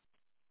together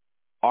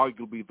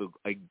arguably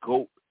a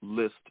GOAT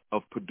list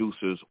of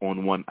producers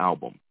on one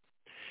album?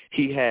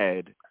 He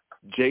had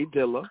Jay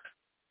Dilla,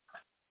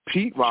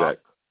 Pete Rock, Check.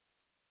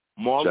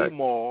 Marley Check.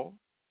 Marl,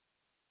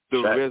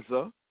 The Check.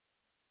 RZA,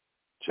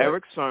 Check.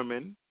 Eric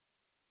Sermon,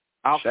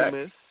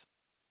 Alchemist,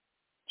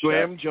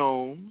 Graham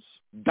Jones,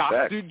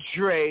 Dr.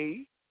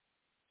 Dre.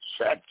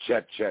 Check.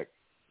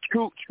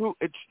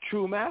 It's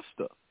True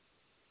Master.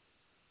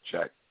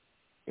 Check.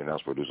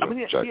 In-house producer. I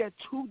mean, check. he had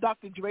 2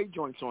 Dr. Dre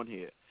joints on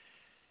here.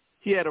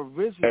 He had a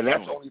RZA And that's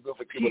joint, Only Built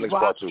for Cuban Pete Links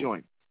Rock Part 2.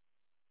 joint.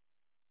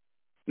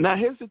 Now,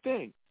 here's the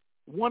thing.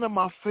 One of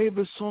my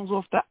favorite songs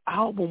off the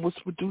album was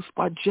produced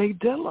by Jay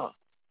Dilla.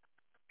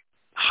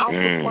 House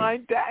of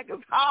Flying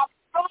Daggers. I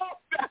love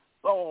that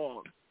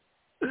song.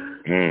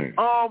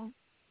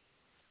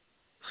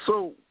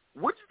 So,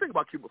 what do you think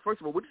about Cuban?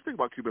 First of all, what do you think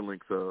about Cuban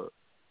Links 2?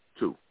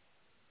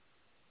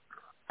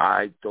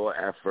 I thought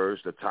at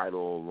first the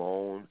title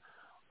alone,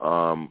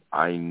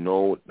 I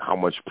know how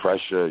much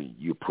pressure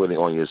you're putting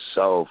on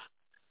yourself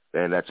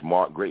and that's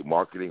great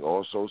marketing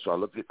also. So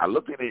I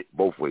looked at it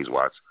both ways,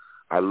 Watts.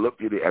 I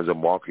looked at it as a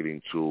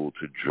marketing tool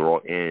to draw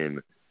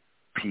in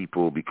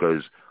people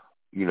because,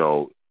 you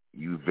know,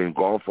 you've been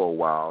gone for a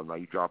while. Now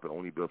you're dropping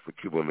Only Built for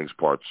Cuban Links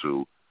Part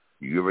 2.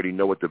 You already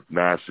know what the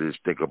masses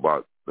think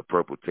about the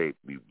Purple Tape.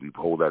 We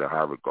hold that in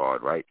high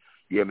regard, right?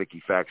 Yeah,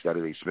 Mickey Fax, that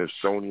is a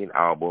Smithsonian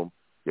album.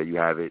 There you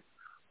have it.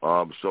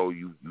 So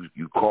you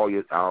call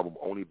your album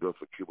Only Built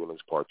for Cuban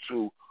Links Part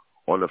 2.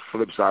 On the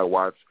flip side,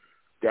 Watts,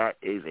 that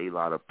is a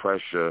lot of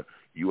pressure.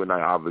 You and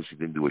I obviously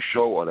didn't do a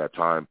show on that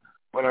time,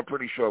 but I'm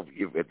pretty sure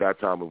if at that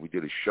time if we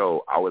did a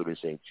show, I would have been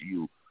saying to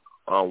you,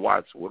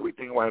 Watts, what do we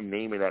think about him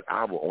naming that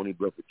album Only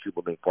Built for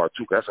Cuban Links Part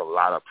 2? That's a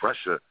lot of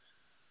pressure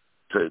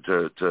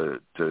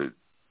to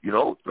you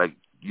know, like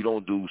you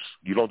don't do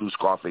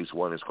Scarface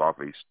 1 and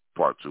Scarface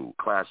Part 2.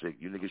 Classic.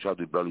 You niggas try to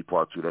do Belly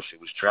Part 2. That shit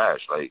was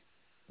trash. Like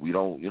we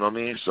don't, you know what I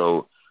mean?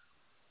 So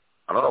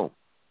I don't know.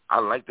 I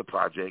like the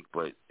project,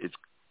 but it's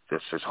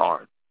just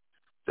hard.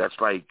 That's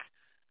like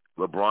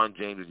LeBron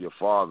James is your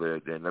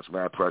father, then that's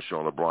mad pressure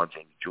on LeBron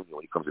James Jr.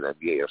 when he comes to the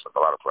NBA. That's like a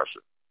lot of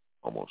pressure,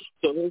 almost.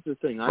 So here's the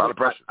thing.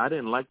 I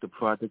didn't like the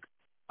project.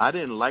 I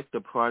loved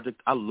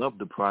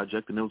the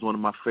project, and it was one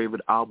of my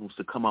favorite albums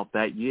to come out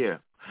that year.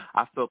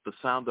 I felt the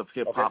sound of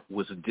hip-hop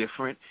was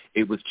different.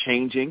 It was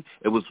changing.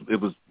 It was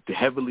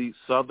heavily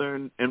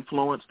Southern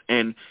influenced,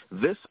 and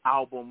this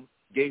album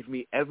gave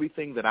me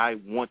everything that I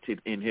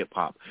wanted in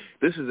hip-hop.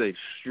 This is a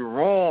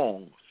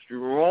strong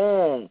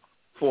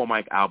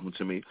four-mic album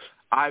to me.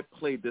 I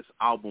played this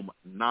album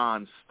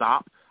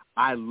nonstop.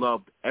 I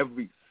loved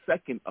every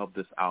second of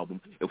this album.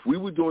 If we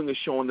were doing a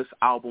show on this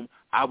album,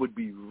 I would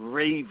be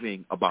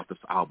raving about this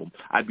album.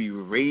 I'd be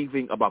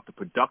raving about the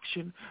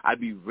production.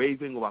 I'd be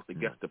raving about the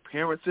guest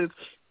appearances.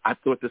 I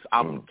thought this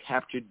album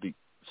captured the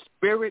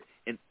spirit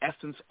and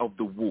essence of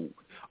the Wu.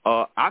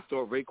 I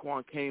thought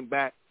Raekwon came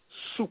back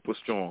super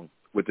strong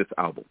with this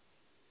album.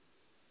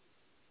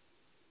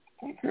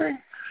 Okay.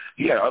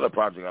 He had other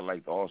project I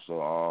liked also.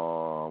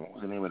 What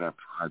was the name of that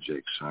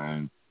project,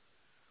 son?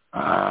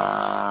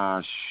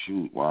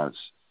 Shoot, Watts.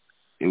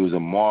 It was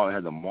it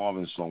had the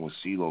Marvin song with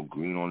CeeLo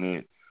Green on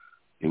it.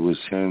 It was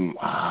him.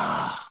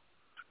 I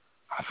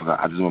forgot.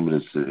 I just remember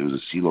this. It was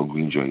a CeeLo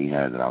Green joint he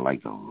had that I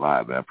liked a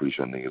lot, but I'm pretty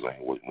sure niggas like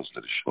listen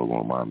to the show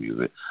gonna remind me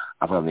of it.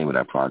 I forgot the name of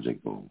that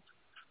project though.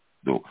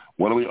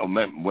 What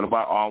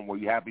about were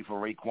you happy for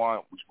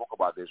Raekwon? We spoke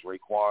about this.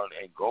 Raekwon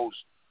and Ghost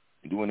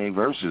doing their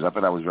verses. I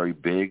thought that was very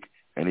big,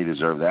 and they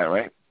deserve that,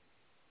 right?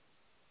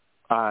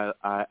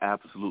 I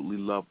absolutely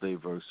loved their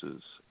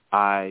verses.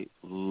 I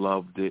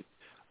loved it.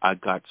 I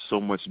got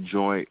so much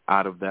joy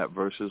out of that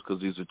verses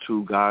because these are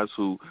two guys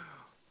who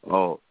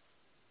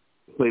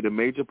played a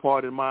major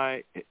part in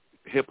my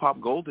hip-hop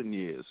golden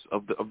years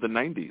of the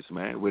 90s,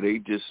 man, where they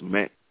just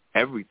meant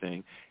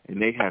everything.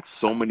 And they had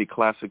so many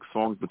classic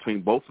songs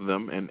between both of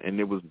them, and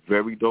it was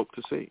very dope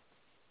to see.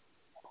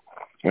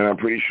 And I'm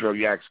pretty sure if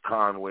you ask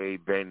Conway,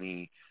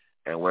 Benny,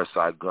 and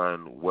Westside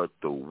Gun what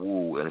the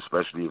Wu, and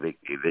especially if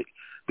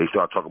they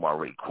start talking about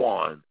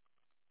Raekwon,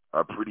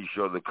 I'm pretty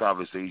sure the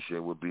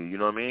conversation would be, you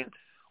know what I mean?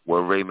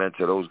 What Ray meant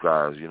to those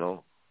guys, you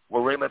know?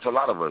 What Ray meant to a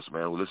lot of us,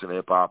 man, who listen to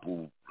hip-hop,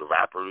 the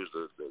rappers,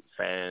 the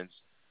fans,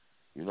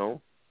 you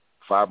know?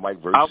 5 Mike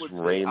verses from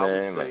Ray,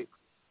 man.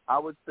 I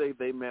would say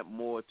they meant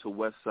more to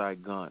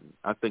Westside Gun.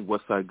 I think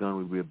Westside Gun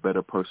would be a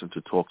better person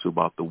to talk to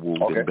about the Wu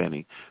than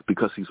Benny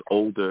because he's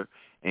older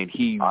and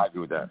I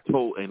agree with that.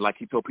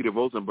 He told Peter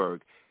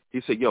Rosenberg,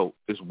 he said, "Yo,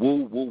 it's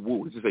Wu, Wu,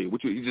 Wu." He just said,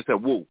 "You just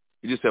said Wu."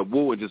 He just said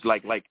Wu, and just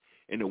like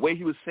in the way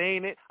he was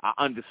saying it, I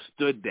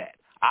understood that.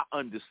 I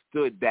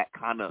understood that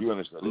kind of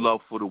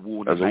love for the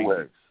Wu in the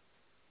 90s.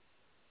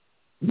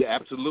 Yeah,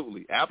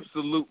 absolutely. Yeah,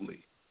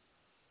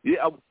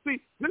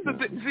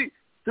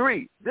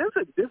 there's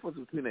a difference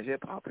between a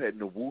hip hop head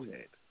and a Wu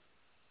head.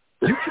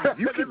 There's a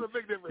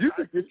big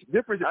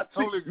difference. I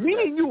totally agree.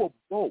 Me and you are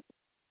both.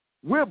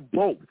 We're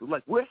both.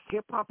 Like, we're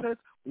hip hop heads,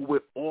 but we're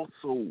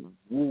also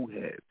Wu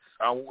heads.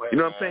 You know what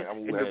I'm saying? I'm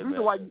a Wu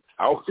head.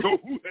 I was a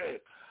Wu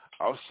head.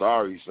 I'm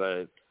sorry,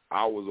 son.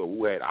 I was a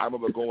Wu head. I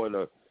remember going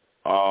to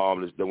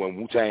when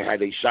Wu-Tang had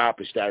their shop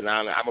in Staten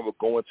Island. I remember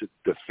going to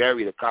the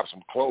ferry to cop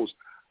some clothes.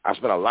 I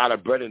spent a lot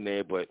of bread in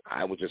there, but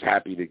I was just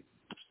happy to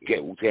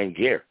get Wu-Tang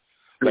gear.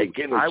 Like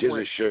getting a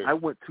Jizza shirt.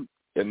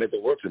 It meant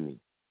the work to me.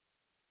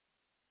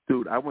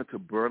 Dude, I went to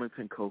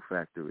Burlington Coat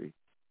Factory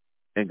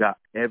and got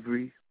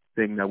everything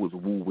that was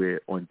Wu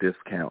wear on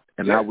discount,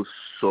 and I was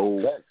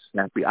so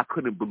happy. I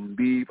couldn't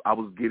believe I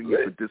was getting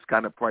it for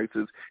discounted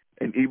prices.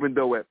 And even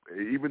though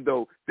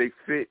they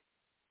fit,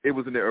 it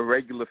was an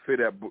irregular fit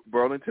at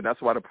Burlington.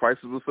 That's why the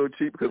prices were so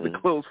cheap because the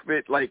clothes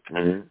fit like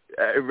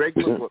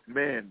irregular. But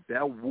man,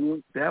 that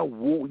Wu,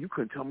 you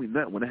couldn't tell me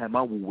nothing when I had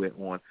my Wu wear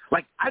on.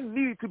 Like I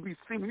needed to be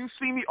seen. When you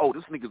see me, oh,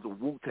 this nigga's a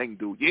Wu-Tang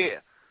dude. Yeah,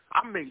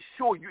 I made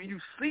sure you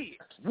see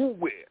it. Wu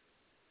wear.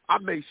 I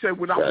made sure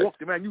when I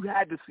walked in, man, you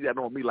had to see that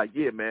on me. Like,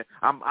 yeah, man,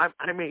 I'm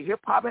a hip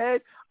hop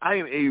head. I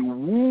am a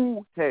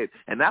Wu head,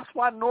 and that's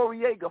why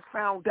Noriega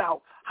found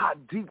out how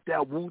deep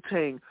that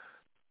Wu-Tang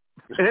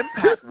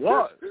impact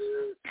was.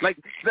 Like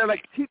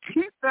he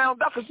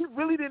found out because he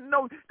really didn't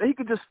know that he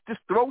could just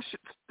throw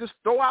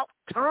out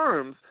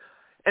terms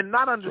and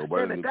not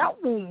understand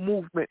that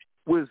movement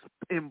was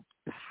impactful.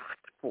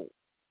 You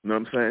know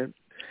what I'm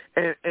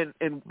saying?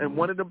 And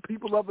one of the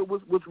people of it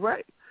was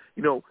Ray.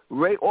 You know,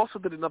 Ray also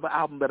did another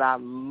album that I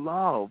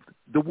loved,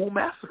 The Wu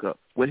Massacre,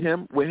 with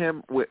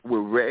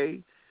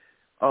Ray.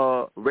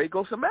 Ray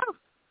Ghost and Meth.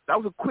 That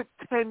was a quick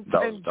 10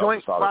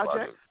 joint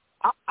project.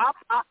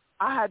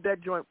 I had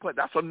that joint put.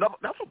 That's a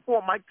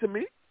 4 mic to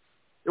me.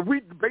 If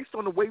we based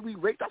on the way we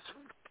rate, that's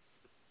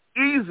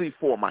easy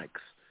 4 mics.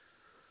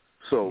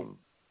 So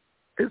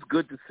it's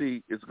good to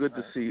see. It's good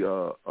to see.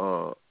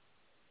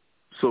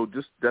 So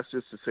that's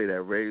just to say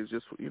that Ray is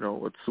just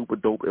a super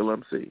dope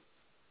LMC.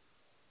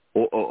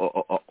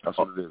 That's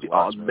what it is.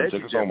 Watch,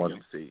 legendary so much.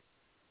 MC.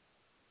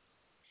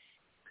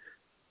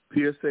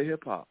 PSA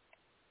Hip Hop.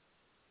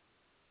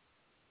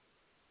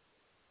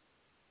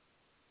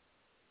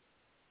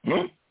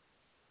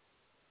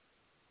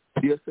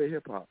 PSA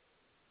Hip Hop.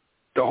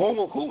 The home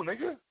of who,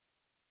 nigga?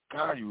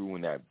 God, you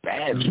ruined that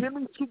bad.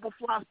 Jimmy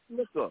Superfly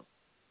Snooker.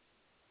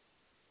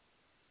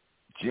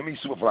 Jimmy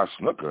Superfly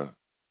Snooker.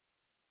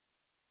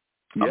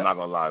 Yep. I'm not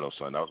gonna lie though,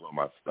 son. That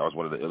was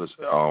one of the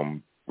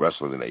illest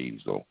wrestlers in the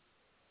 '80s though.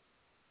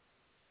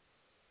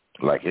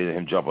 Like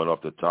him jumping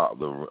off the top of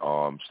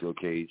the steel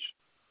cage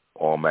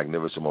on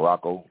Magnificent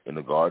Morocco in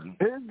the Garden.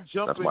 Him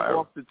jumping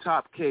off the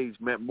top cage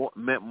meant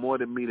more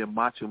to me than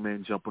Macho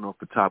Man jumping off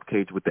the top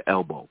cage with the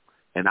elbow.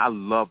 And I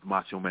loved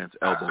Macho Man's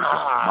elbow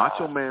drop.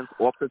 Macho Man's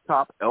off the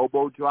top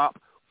elbow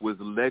drop was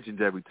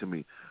legendary to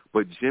me.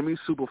 But Jimmy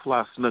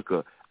Superfly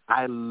Snooker,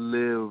 I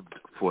lived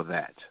for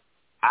that.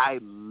 I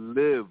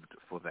love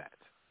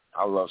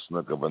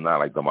Snooker, but not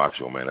like the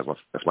Macho Man.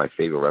 That's my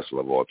favorite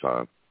wrestler of all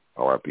time.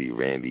 R.I.P.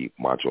 Randy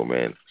Macho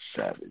Man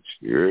Savage.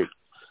 You heard?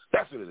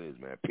 That's what it is,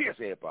 man.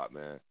 PSA Hip Hop,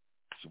 man.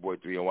 It's your boy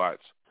 3 and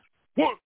Watts. 1.